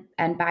 And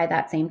by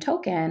that same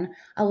token,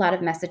 a lot of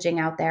messaging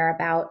out there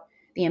about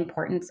the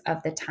importance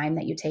of the time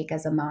that you take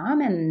as a mom,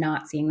 and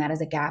not seeing that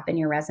as a gap in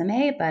your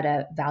resume, but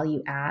a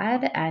value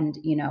add, and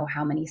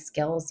how many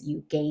skills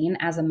you gain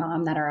as a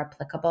mom that are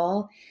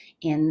applicable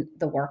in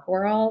the work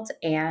world.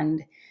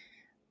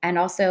 And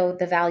also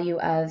the value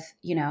of,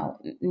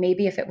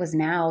 maybe if it was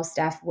now,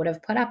 Steph would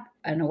have put up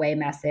an away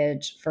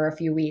message for a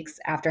few weeks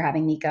after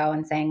having Nico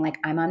and saying, like,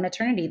 I'm on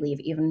maternity leave,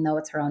 even though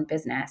it's her own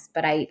business.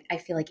 But I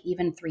feel like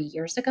even 3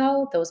 years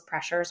ago, those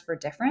pressures were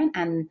different.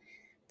 And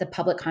the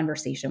public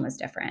conversation was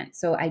different.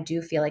 So I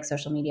do feel like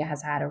social media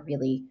has had a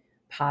really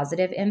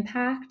positive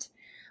impact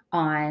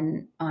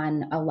on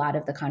a lot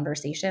of the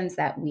conversations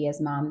that we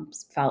as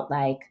moms felt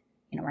like,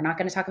 we're not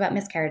going to talk about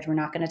miscarriage. We're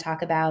not going to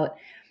talk about,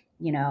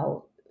 you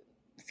know,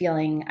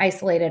 feeling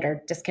isolated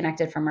or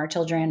disconnected from our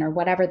children or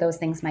whatever those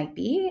things might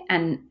be.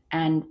 And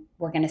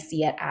we're going to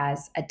see it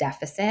as a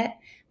deficit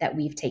that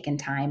we've taken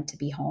time to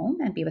be home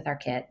and be with our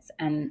kids.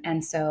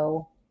 And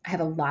so I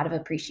have a lot of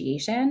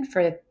appreciation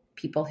for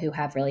people who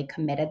have really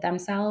committed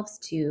themselves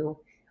to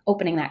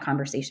opening that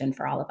conversation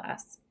for all of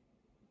us.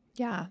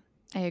 Yeah,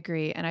 I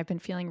agree. And I've been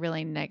feeling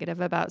really negative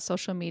about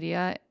social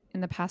media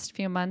in the past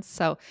few months.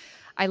 So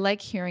I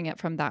like hearing it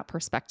from that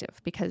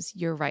perspective, because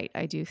you're right.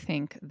 I do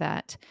think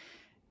that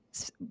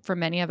for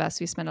many of us,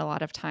 we spend a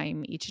lot of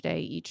time each day,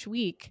 each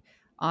week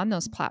on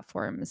those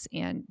platforms,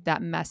 and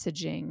that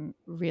messaging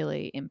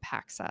really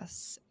impacts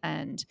us.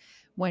 And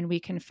when we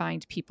can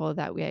find people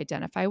that we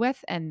identify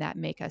with and that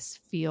make us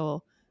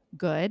feel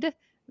good,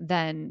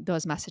 then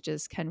those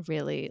messages can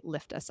really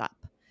lift us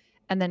up.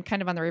 And then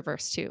kind of on the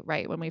reverse too,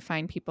 right? When we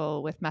find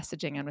people with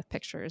messaging and with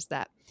pictures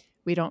that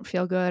we don't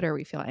feel good or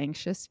we feel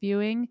anxious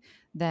viewing,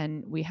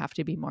 then we have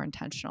to be more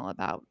intentional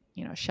about,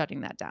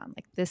 shutting that down.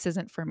 Like, this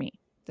isn't for me.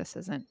 This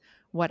isn't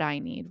what I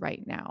need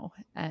right now.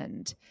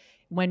 And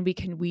when we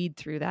can weed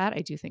through that,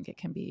 I do think it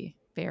can be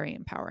very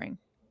empowering.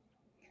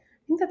 I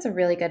think that's a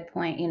really good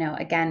point.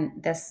 Again,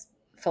 this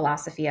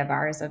philosophy of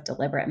ours of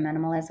deliberate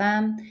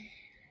minimalism,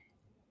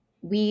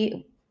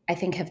 I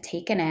think, have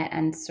taken it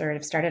and sort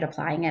of started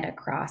applying it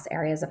across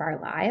areas of our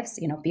lives,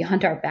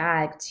 beyond our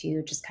bag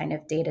to just kind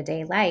of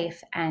day-to-day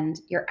life. And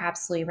you're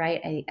absolutely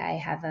right. I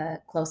have a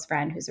close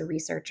friend who's a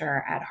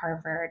researcher at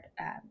Harvard.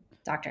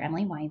 Dr.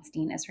 Emily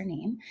Weinstein is her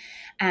name.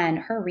 And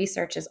her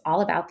research is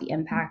all about the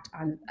impact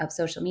of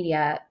social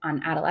media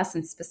on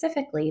adolescents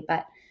specifically,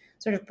 but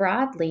sort of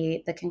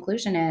broadly, the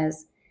conclusion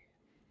is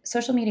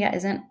social media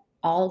isn't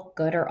all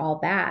good or all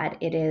bad.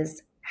 It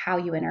is how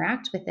you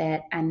interact with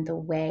it and the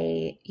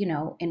way,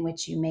 in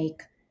which you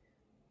make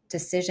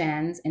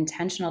decisions,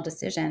 intentional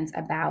decisions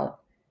about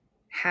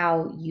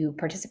how you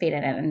participate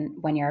in it.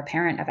 And when you're a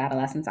parent of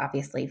adolescents,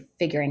 obviously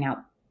figuring out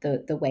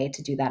the way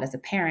to do that as a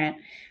parent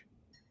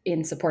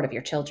in support of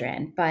your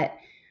children. But,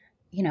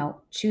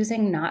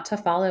 choosing not to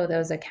follow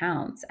those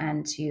accounts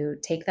and to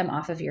take them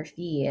off of your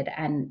feed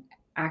and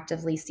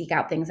actively seek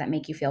out things that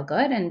make you feel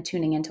good and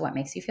tuning into what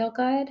makes you feel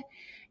good,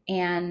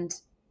 and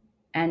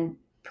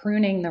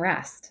pruning the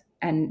rest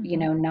and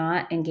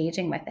not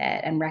engaging with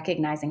it and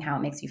recognizing how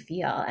it makes you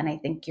feel. And I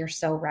think you're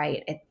so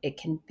right. It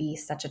can be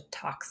such a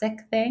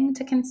toxic thing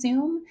to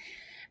consume.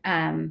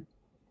 And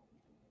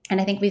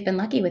I think we've been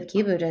lucky with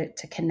Kibu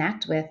to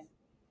connect with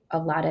a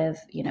lot of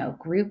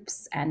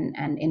groups and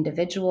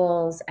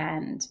individuals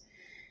and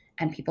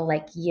people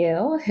like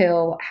you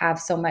who have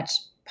so much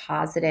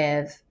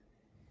positive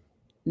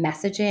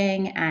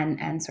messaging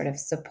and sort of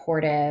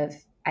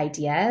supportive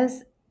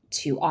ideas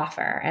to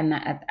offer. And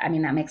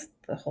that makes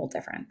the whole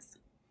difference.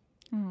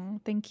 Oh,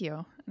 thank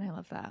you. And I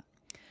love that.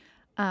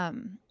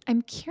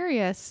 I'm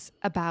curious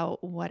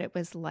about what it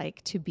was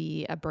like to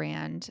be a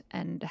brand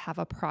and have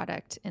a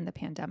product in the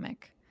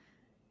pandemic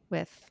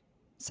with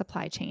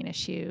supply chain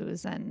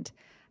issues, and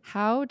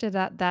how did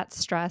that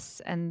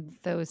stress and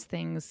those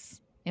things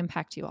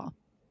impact you all?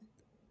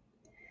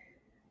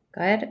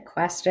 Good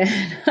question.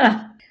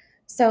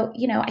 So,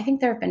 I think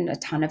there have been a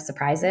ton of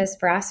surprises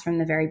for us from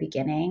the very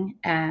beginning.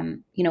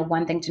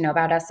 One thing to know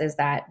about us is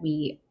that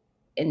we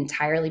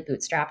entirely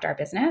bootstrapped our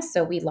business.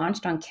 So we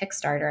launched on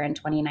Kickstarter in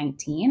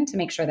 2019 to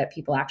make sure that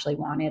people actually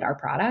wanted our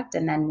product.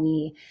 And then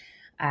we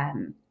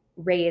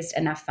raised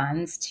enough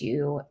funds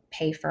to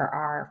pay for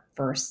our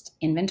first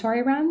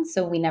inventory run.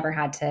 So we never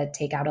had to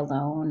take out a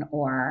loan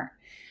or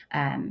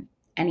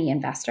any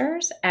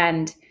investors.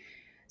 And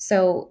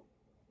so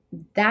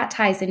that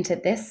ties into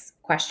this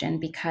question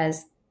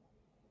because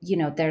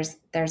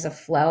there's a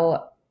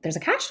flow, there's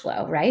a cash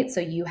flow, right? So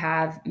you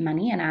have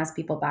money, and as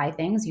people buy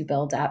things, you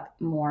build up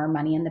more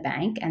money in the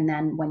bank. And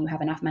then when you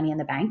have enough money in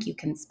the bank, you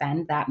can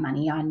spend that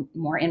money on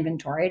more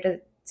inventory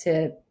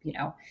to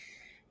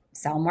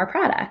sell more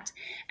product.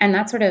 And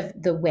that's sort of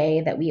the way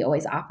that we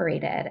always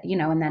operated,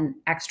 and then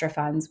extra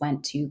funds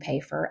went to pay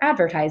for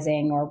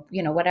advertising or,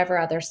 whatever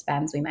other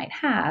spends we might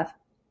have.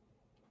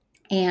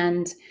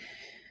 And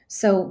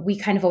so we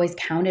kind of always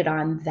counted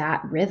on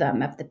that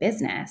rhythm of the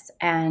business.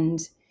 And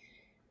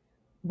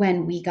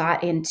when we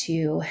got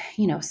into,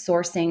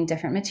 sourcing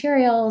different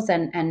materials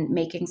and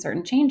making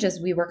certain changes,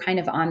 we were kind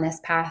of on this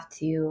path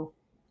to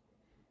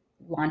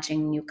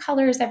launching new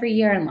colors every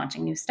year and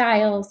launching new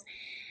styles.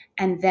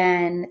 And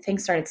then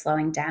things started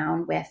slowing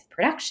down with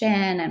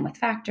production and with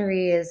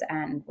factories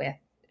and with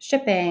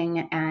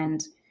shipping.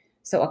 And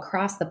so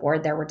across the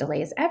board, there were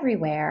delays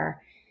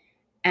everywhere.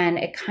 And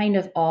it kind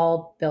of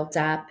all built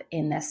up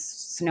in this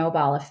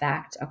snowball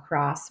effect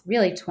across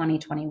really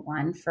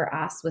 2021 for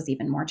us was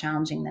even more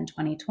challenging than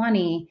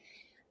 2020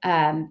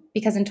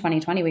 because in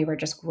 2020 we were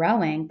just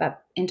growing.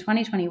 But in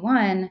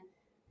 2021,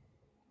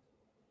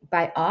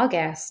 by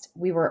August,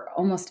 we were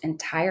almost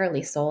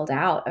entirely sold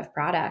out of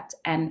product.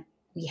 And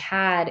we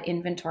had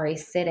inventory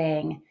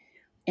sitting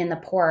in the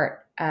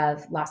port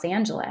of Los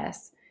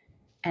Angeles.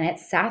 And it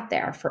sat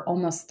there for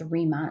almost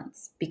 3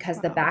 months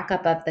because the Wow.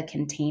 backup of the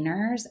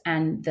containers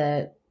and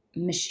the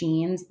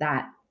machines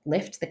that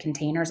lift the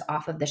containers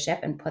off of the ship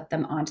and put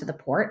them onto the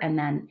port and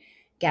then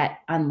get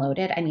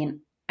unloaded. I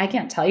mean, I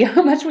can't tell you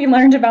how much we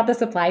learned about the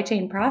supply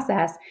chain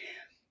process,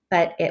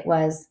 but it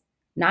was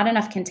not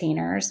enough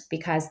containers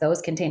because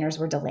those containers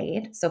were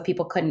delayed. So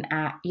people couldn't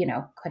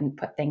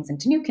put things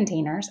into new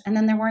containers. And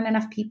then there weren't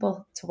enough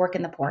people to work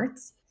in the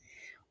ports,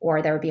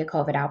 or there would be a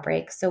COVID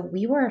outbreak. So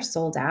we were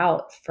sold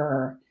out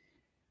for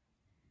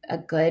a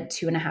good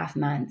 2.5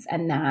 months,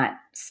 and that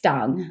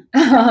stung.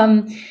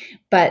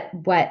 But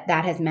what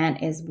that has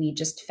meant is we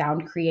just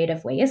found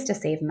creative ways to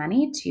save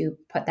money, to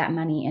put that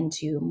money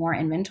into more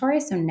inventory.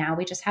 So now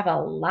we just have a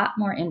lot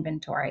more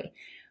inventory,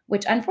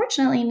 which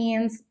unfortunately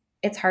means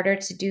it's harder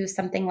to do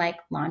something like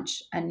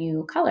launch a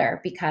new color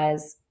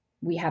because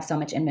we have so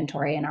much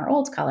inventory in our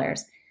old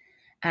colors.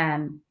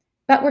 Um,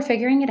 but we're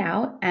figuring it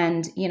out,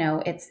 and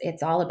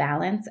it's all a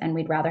balance. And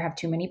we'd rather have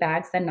too many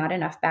bags than not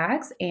enough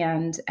bags.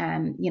 And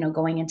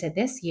going into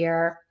this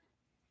year,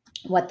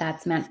 what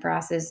that's meant for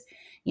us is,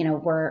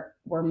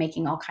 we're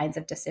making all kinds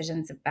of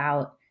decisions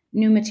about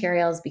new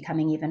materials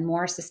becoming even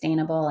more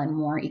sustainable and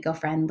more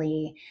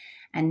eco-friendly,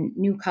 and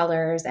new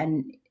colors,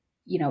 and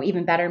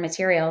even better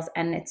materials.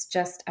 And it's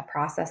just a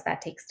process that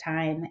takes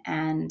time.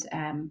 And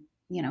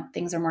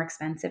things are more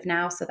expensive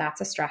now, so that's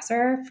a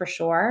stressor for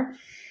sure.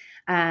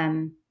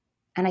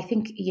 And I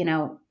think,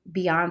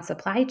 beyond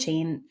supply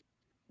chain,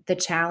 the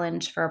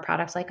challenge for a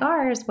product like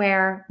ours,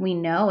 where we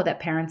know that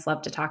parents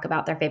love to talk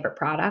about their favorite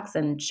products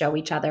and show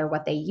each other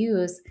what they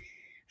use.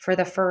 For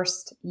the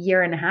first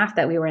year and a half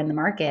that we were in the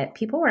market,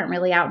 people weren't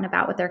really out and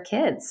about with their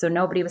kids. So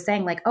nobody was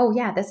saying like, oh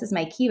yeah, this is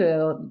my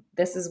Kibu.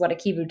 This is what a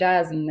Kibu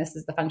does. And this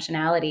is the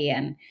functionality.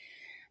 And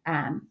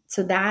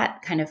so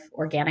that kind of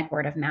organic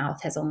word of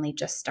mouth has only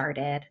just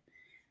started.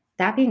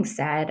 That being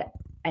said,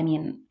 I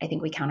mean, I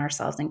think we count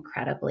ourselves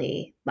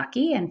incredibly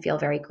lucky and feel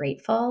very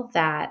grateful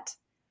that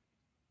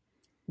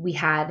we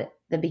had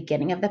the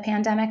beginning of the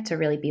pandemic to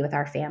really be with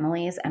our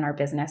families, and our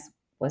business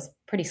was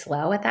pretty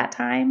slow at that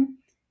time,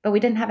 but we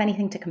didn't have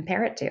anything to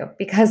compare it to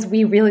because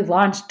we really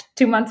launched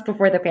 2 months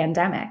before the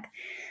pandemic.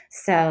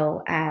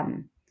 So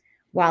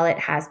while it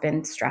has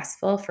been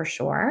stressful for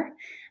sure,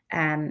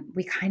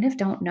 we kind of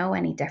don't know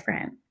any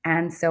different.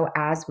 And so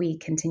as we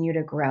continue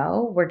to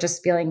grow, we're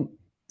just feeling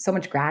so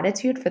much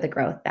gratitude for the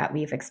growth that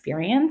we've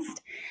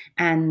experienced.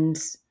 And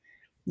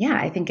yeah,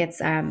 I think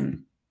it's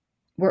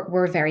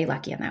we're very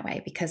lucky in that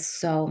way, because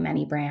so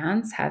many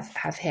brands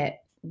have hit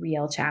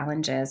real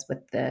challenges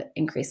with the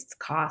increased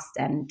cost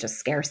and just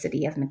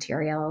scarcity of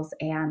materials,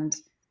 and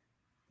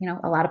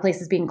a lot of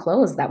places being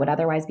closed that would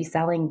otherwise be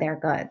selling their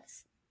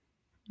goods.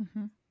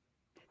 Mm-hmm.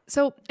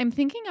 So I'm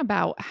thinking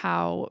about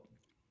how,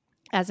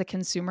 as a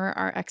consumer,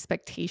 our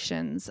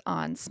expectations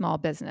on small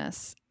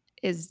business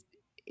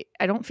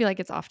I don't feel like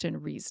it's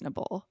often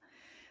reasonable.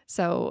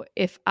 So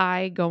if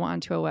I go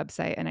onto a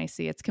website and I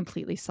see it's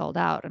completely sold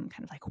out, I'm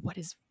kind of like, what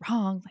is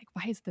wrong? Like,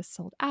 why is this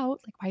sold out?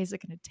 Like, why is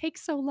it going to take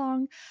so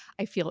long?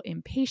 I feel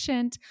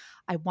impatient.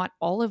 I want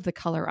all of the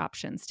color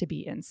options to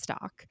be in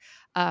stock.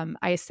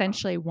 I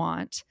essentially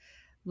want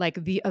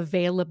like the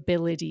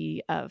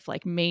availability of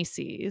like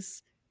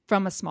Macy's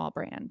from a small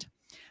brand.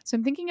 So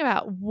I'm thinking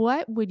about,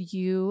 what would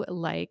you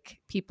like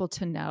people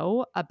to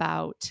know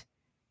about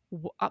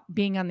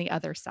being on the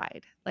other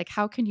side? Like,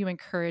 how can you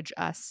encourage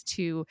us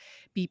to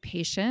be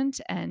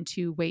patient and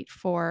to wait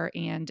for,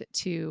 and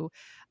to,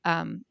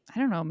 I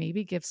don't know,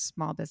 maybe give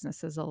small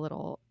businesses a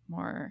little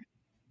more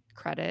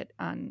credit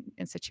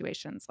in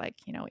situations like,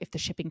 if the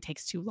shipping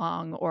takes too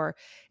long or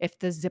if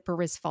the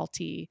zipper is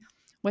faulty?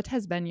 What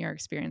has been your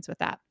experience with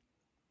that?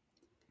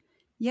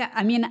 Yeah,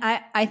 I mean,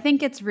 I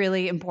think it's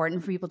really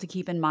important for people to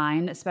keep in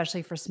mind,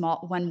 especially for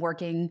when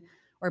working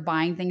or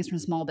buying things from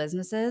small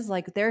businesses,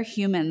 like they're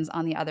humans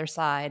on the other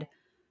side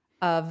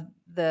of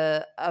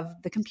the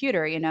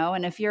computer,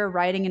 and if you're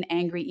writing an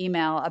angry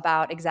email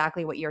about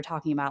exactly what you're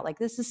talking about, like,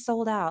 this is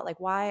sold out, like,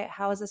 why,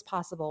 how is this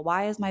possible,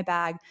 why is my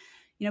bag,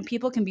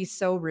 people can be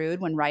so rude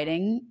when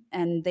writing,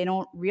 and they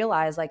don't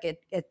realize like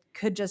it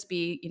could just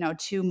be,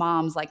 two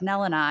moms like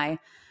Nell and I,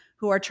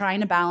 who are trying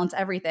to balance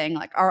everything,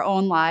 like our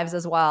own lives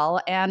as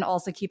well, and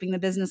also keeping the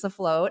business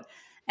afloat.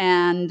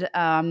 And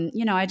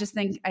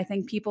I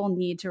think people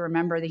need to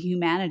remember the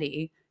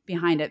humanity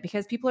behind it,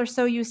 because people are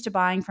so used to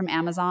buying from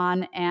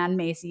Amazon and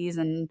Macy's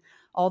and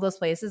all those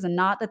places, and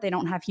not that they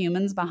don't have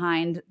humans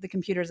behind the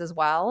computers as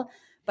well,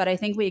 but I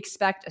think we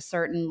expect a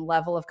certain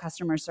level of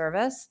customer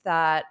service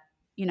that,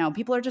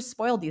 people are just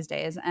spoiled these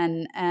days,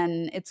 and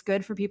it's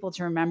good for people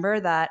to remember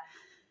that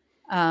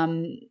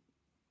um,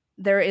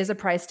 there is a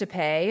price to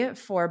pay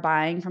for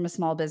buying from a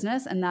small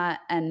business, and not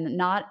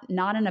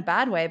in a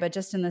bad way, but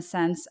just in the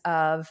sense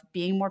of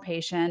being more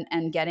patient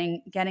and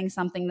getting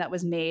something that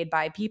was made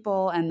by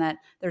people, and that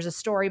there's a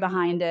story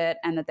behind it,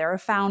 and that there are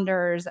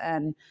founders,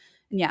 and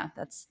yeah,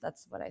 that's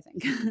what I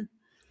think.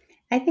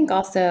 I think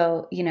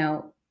also,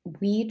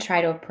 we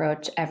try to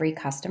approach every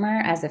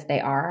customer as if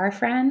they are our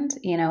friend.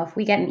 If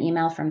we get an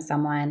email from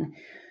someone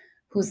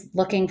who's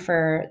looking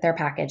for their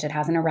package that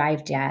hasn't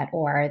arrived yet,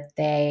 or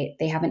they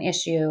have an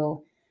issue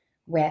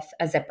with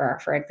a zipper,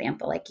 for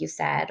example, like you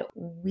said,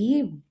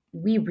 we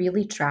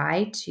really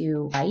try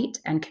to write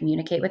and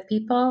communicate with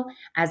people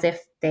as if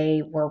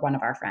they were one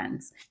of our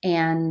friends.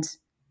 And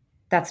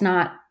that's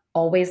not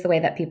always the way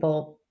that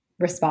people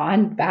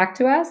respond back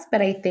to us,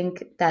 but I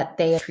think that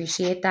they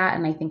appreciate that.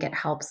 And I think it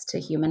helps to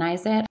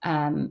humanize it.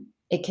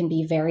 It can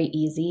be very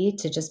easy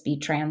to just be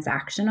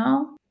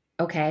transactional.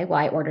 Okay, well,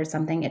 I ordered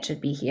something, it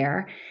should be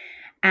here.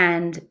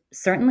 And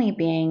certainly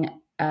being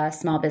a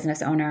small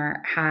business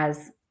owner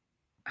has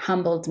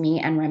humbled me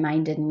and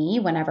reminded me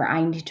whenever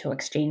I need to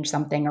exchange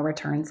something or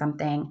return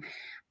something.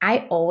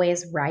 I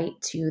always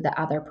write to the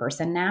other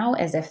person now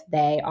as if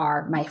they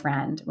are my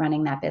friend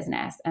running that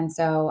business. And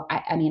so,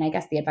 I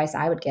guess the advice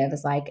I would give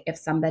is like, if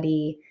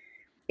somebody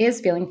is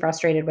feeling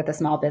frustrated with a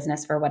small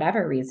business for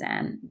whatever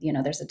reason,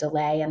 there's a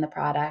delay in the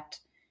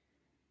product.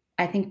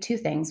 I think two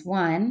things.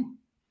 One,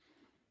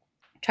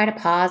 try to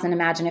pause and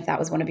imagine if that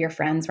was one of your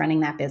friends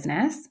running that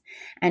business.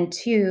 And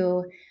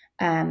two,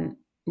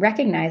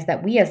 recognize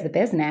that we as the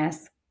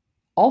business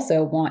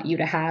also want you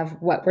to have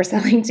what we're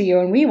selling to you,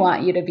 and we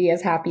want you to be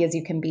as happy as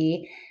you can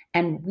be.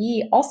 And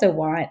we also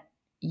want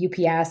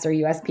UPS or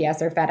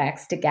USPS or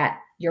FedEx to get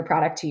your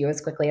product to you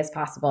as quickly as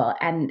possible.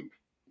 And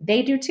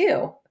they do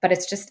too, but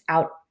it's just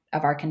out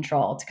of our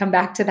control. To come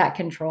back to that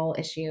control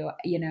issue,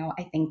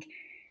 I think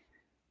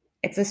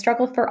it's a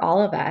struggle for all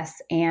of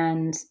us.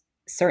 And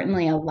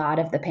certainly a lot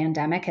of the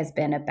pandemic has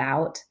been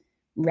about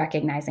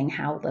recognizing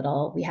how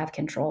little we have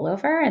control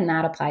over. And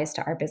that applies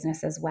to our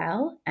business as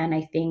well. And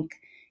I think,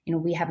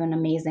 we have an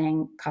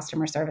amazing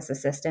customer service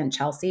assistant,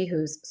 Chelsea,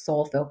 whose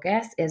sole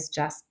focus is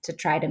just to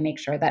try to make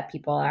sure that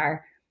people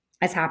are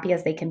as happy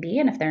as they can be.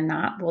 And if they're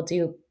not, we'll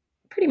do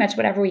pretty much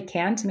whatever we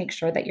can to make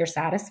sure that you're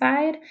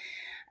satisfied.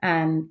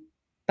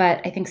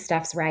 But I think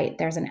Steph's right.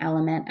 There's an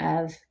element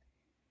of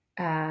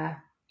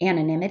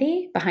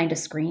anonymity behind a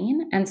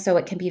screen. And so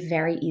it can be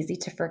very easy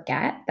to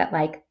forget that,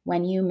 like,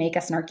 when you make a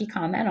snarky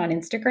comment on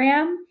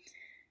Instagram,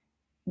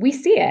 we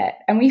see it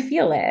and we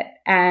feel it.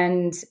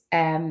 And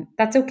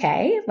that's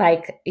okay.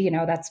 Like,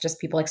 that's just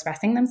people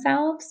expressing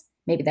themselves.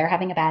 Maybe they're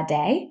having a bad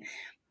day,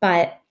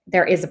 but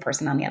there is a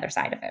person on the other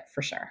side of it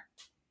for sure.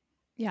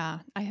 Yeah,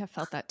 I have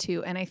felt that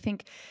too. And I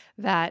think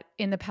that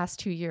in the past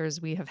 2 years,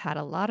 we have had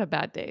a lot of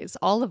bad days,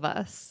 all of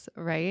us,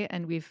 right?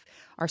 And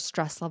our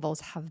stress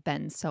levels have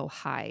been so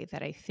high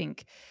that I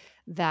think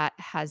that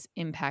has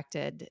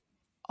impacted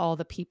all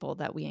the people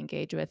that we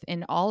engage with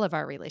in all of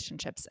our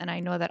relationships. And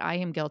I know that I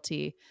am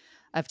guilty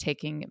of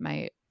taking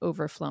my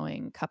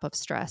overflowing cup of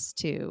stress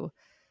to,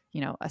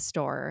 a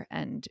store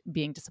and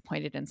being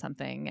disappointed in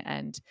something,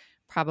 and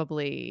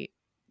probably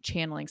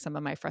channeling some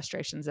of my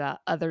frustrations at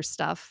other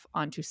stuff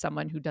onto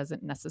someone who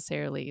doesn't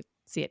necessarily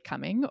see it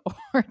coming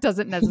or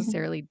doesn't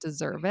necessarily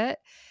deserve it.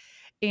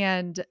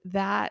 And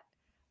that,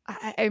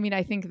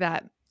 I think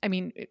that,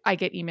 I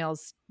get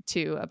emails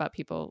too about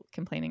people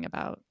complaining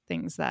about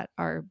things that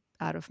are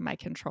out of my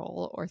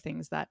control or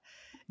things that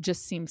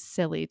just seem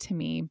silly to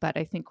me. But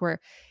I think we're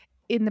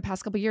in the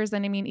past couple of years,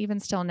 and even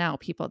still now,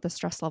 the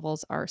stress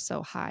levels are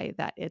so high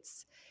that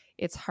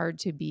it's hard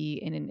to be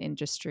in an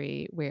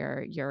industry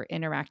where you're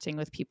interacting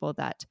with people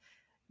that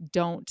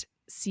don't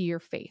see your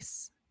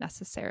face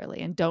necessarily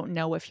and don't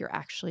know if you're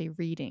actually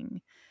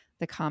reading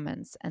the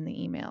comments and the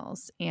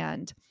emails.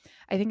 And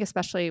I think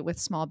especially with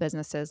small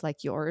businesses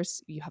like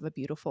yours, you have a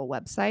beautiful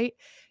website.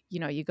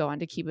 You go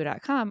onto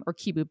kibu.com or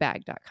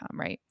kibubag.com,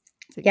 right?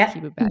 So Yeah.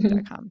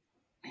 kibubag.com.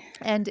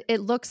 And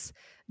it looks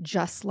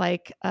just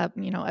like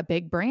a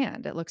big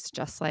brand. It looks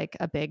just like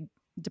a big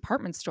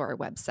department store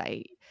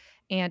website.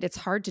 And it's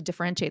hard to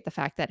differentiate the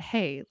fact that,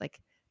 hey, like,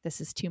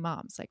 this is two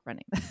moms like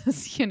running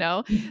this.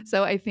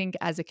 So I think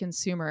as a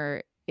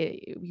consumer,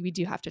 we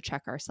do have to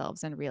check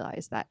ourselves and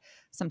realize that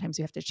sometimes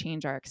we have to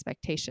change our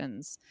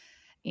expectations.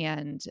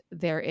 And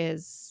there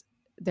is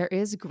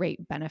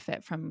great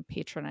benefit from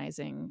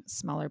patronizing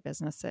smaller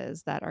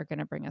businesses that are going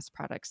to bring us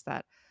products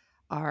that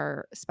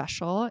are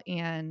special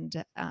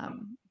and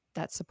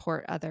that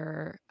support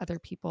other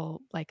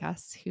people like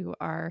us who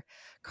are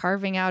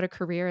carving out a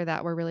career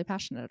that we're really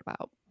passionate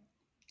about.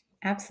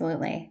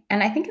 Absolutely.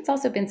 And I think it's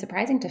also been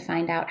surprising to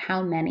find out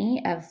how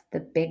many of the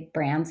big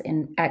brands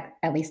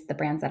at least the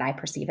brands that I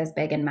perceive as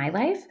big in my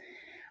life,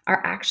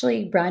 are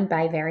actually run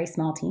by very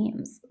small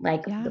teams.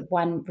 Like the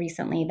one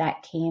recently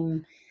that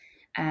came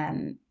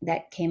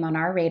on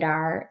our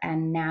radar,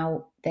 and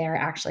now they're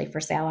actually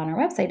for sale on our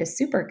website, is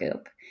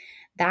Supergoop.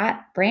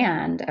 That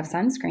brand of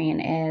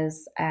sunscreen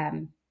is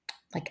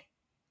like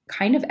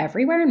kind of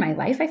everywhere in my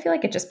life. I feel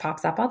like it just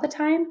pops up all the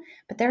time,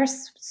 but they're a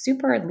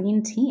super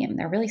lean team.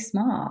 They're really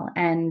small,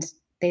 and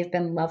they've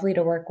been lovely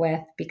to work with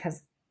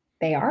because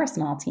they are a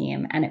small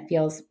team and it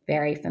feels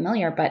very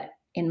familiar. But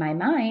in my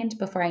mind,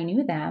 before I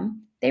knew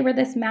them, they were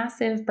this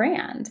massive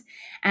brand.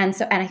 And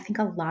I think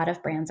a lot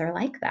of brands are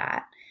like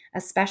that,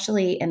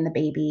 especially in the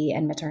baby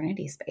and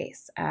maternity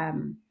space.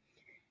 And,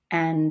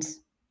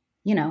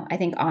 I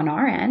think on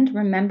our end,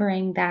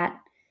 remembering that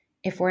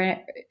if we're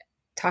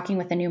talking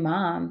with a new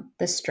mom,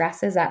 the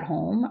stresses at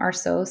home are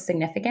so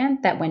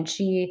significant that when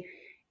she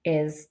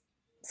is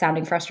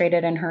sounding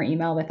frustrated in her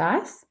email with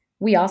us,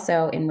 we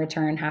also in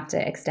return have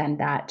to extend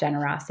that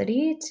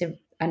generosity to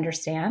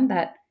understand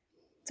that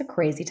it's a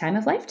crazy time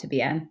of life to be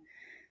in.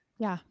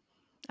 Yeah,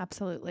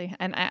 absolutely.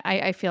 And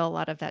I feel a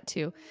lot of that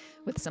too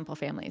with simple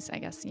families. I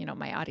guess,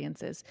 my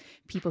audience is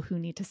people who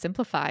need to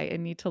simplify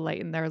and need to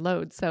lighten their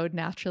load. So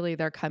naturally,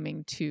 they're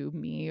coming to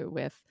me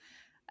with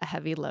a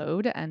heavy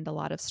load and a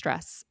lot of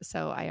stress.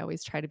 So I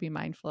always try to be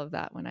mindful of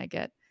that when I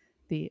get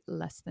the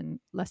less than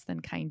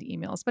kind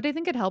emails. But I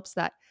think it helps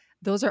that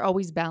those are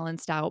always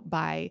balanced out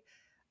by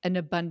an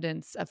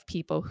abundance of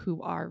people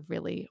who are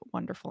really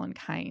wonderful and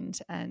kind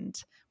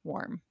and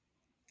warm.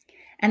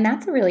 And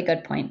that's a really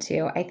good point,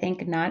 too. I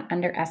think not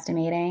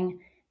underestimating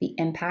the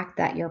impact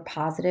that your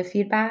positive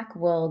feedback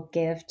will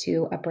give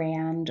to a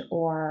brand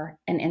or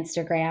an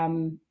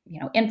Instagram,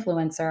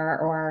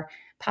 influencer or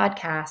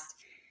podcast.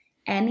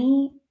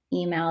 Any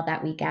email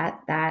that we get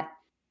that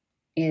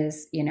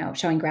is,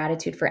 showing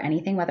gratitude for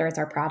anything, whether it's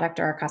our product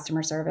or our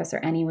customer service or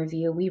any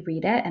review, we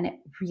read it and it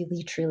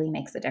really, truly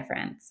makes a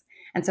difference.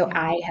 And so Yeah.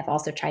 I have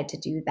also tried to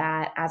do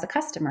that as a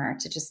customer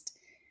to just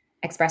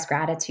express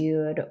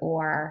gratitude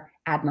or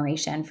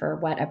admiration for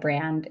what a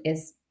brand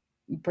is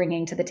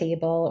bringing to the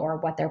table or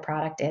what their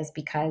product is,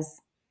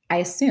 because I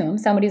assume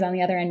somebody's on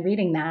the other end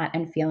reading that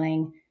and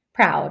feeling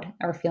proud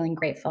or feeling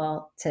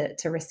grateful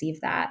to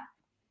receive that.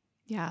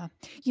 Yeah.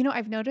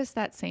 I've noticed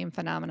that same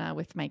phenomena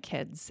with my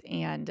kids,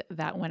 and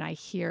that when I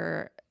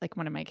hear like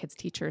one of my kids'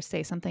 teachers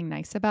say something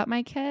nice about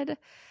my kid,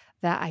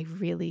 that I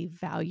really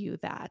value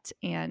that.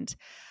 And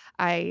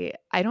I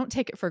don't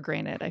take it for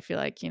granted. I feel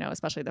like,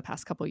 especially the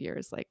past couple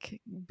years,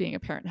 like being a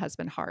parent has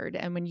been hard.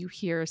 And when you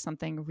hear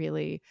something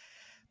really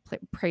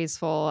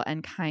praiseful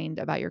and kind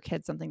about your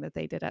kid, something that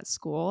they did at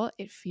school,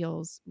 it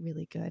feels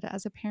really good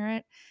as a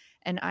parent.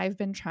 And I've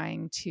been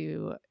trying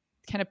to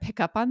kind of pick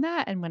up on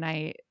that. And when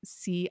I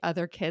see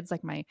other kids,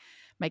 like my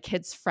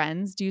kids'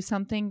 friends do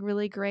something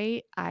really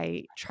great,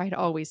 I try to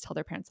always tell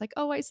their parents, like,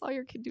 oh, I saw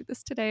your kid do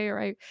this today, or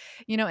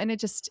and it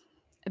just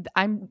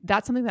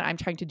that's something that I'm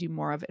trying to do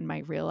more of in my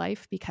real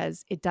life,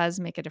 because it does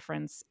make a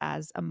difference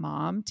as a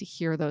mom to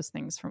hear those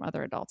things from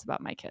other adults about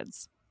my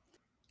kids.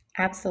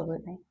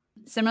 Absolutely.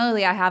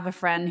 Similarly, I have a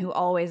friend who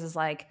always is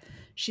like,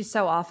 she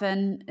so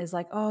often is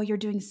like, oh, you're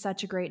doing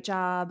such a great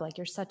job. Like,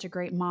 you're such a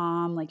great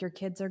mom. Like, your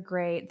kids are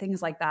great,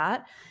 things like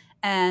that.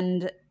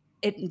 And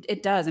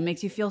it does. It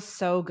makes you feel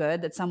so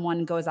good that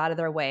someone goes out of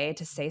their way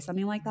to say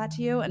something like that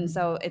to you. And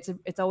so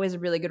it's always a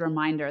really good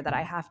reminder that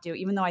I have to,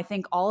 even though I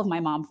think all of my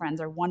mom friends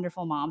are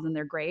wonderful moms and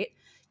they're great,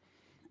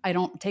 I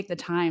don't take the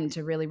time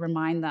to really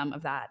remind them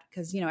of that,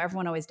 because,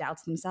 everyone always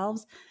doubts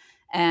themselves.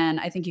 And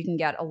I think you can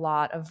get a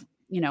lot of,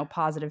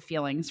 positive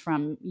feelings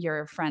from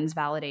your friends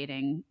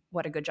validating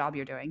what a good job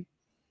you're doing.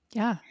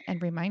 Yeah.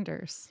 And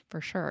reminders for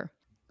sure.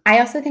 I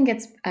also think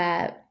it's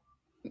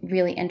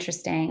really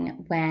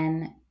interesting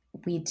when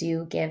we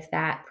do give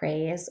that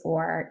praise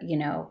or,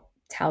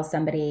 tell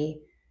somebody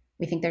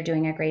we think they're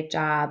doing a great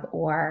job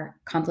or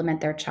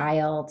compliment their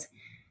child.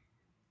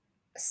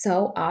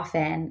 So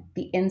often,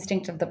 the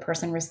instinct of the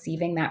person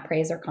receiving that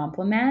praise or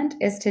compliment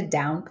is to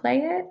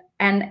downplay it.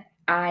 And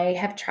I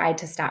have tried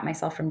to stop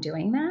myself from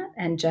doing that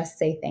and just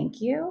say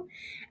thank you,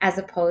 as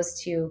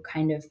opposed to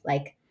kind of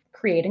like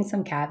creating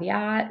some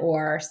caveat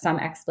or some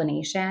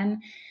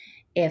explanation.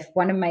 If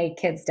one of my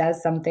kids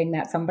does something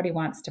that somebody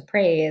wants to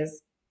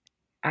praise,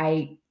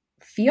 I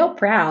feel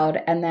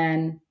proud and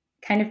then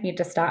kind of need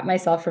to stop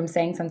myself from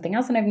saying something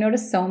else. And I've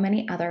noticed so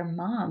many other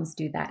moms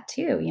do that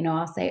too.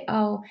 I'll say,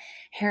 oh,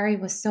 Harry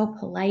was so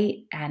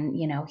polite and,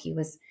 he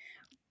was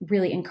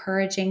really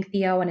encouraging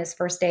Theo on his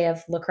first day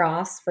of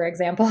lacrosse, for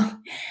example.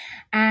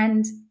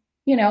 And,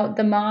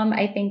 the mom,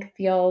 I think,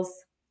 feels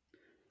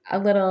a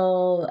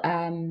little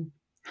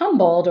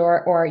humbled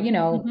or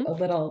Mm-hmm. a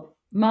little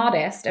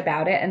modest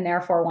about it, and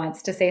therefore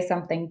wants to say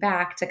something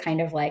back to kind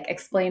of like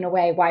explain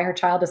away why her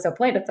child is so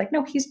polite. It's like,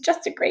 no, he's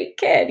just a great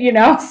kid.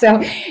 So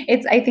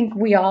I think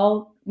we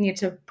all need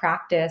to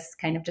practice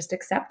kind of just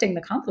accepting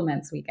the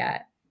compliments we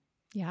get.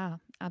 Yeah,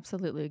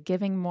 absolutely.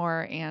 Giving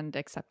more and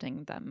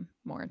accepting them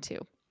more too.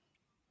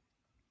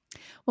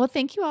 Well,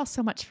 thank you all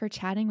so much for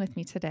chatting with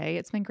me today.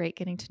 It's been great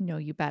getting to know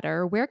you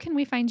better. Where can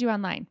we find you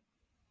online?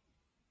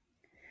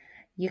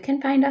 You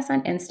can find us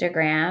on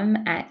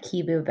Instagram at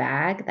Kibou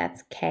Bag.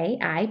 That's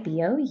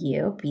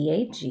KIBOUBAG.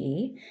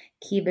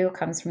 Kibou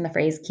comes from the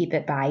phrase keep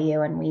it by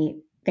you, and we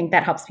think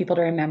that helps people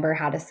to remember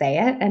how to say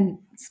it and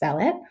spell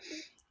it.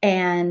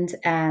 And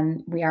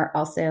we are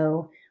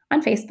also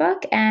on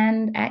Facebook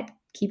and at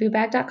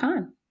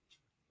kiboubag.com.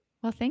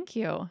 Well, thank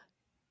you.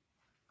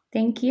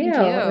 Thank you.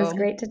 Thank It was you.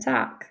 great to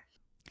talk.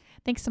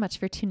 Thanks so much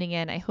for tuning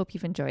in. I hope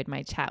you've enjoyed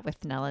my chat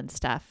with Nell and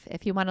Steph.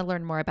 If you want to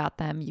learn more about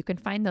them, you can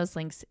find those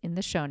links in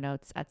the show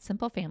notes at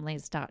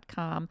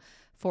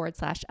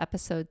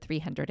simplefamilies.com/episode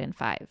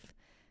 305.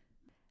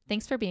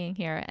 Thanks for being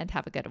here and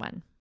have a good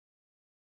one.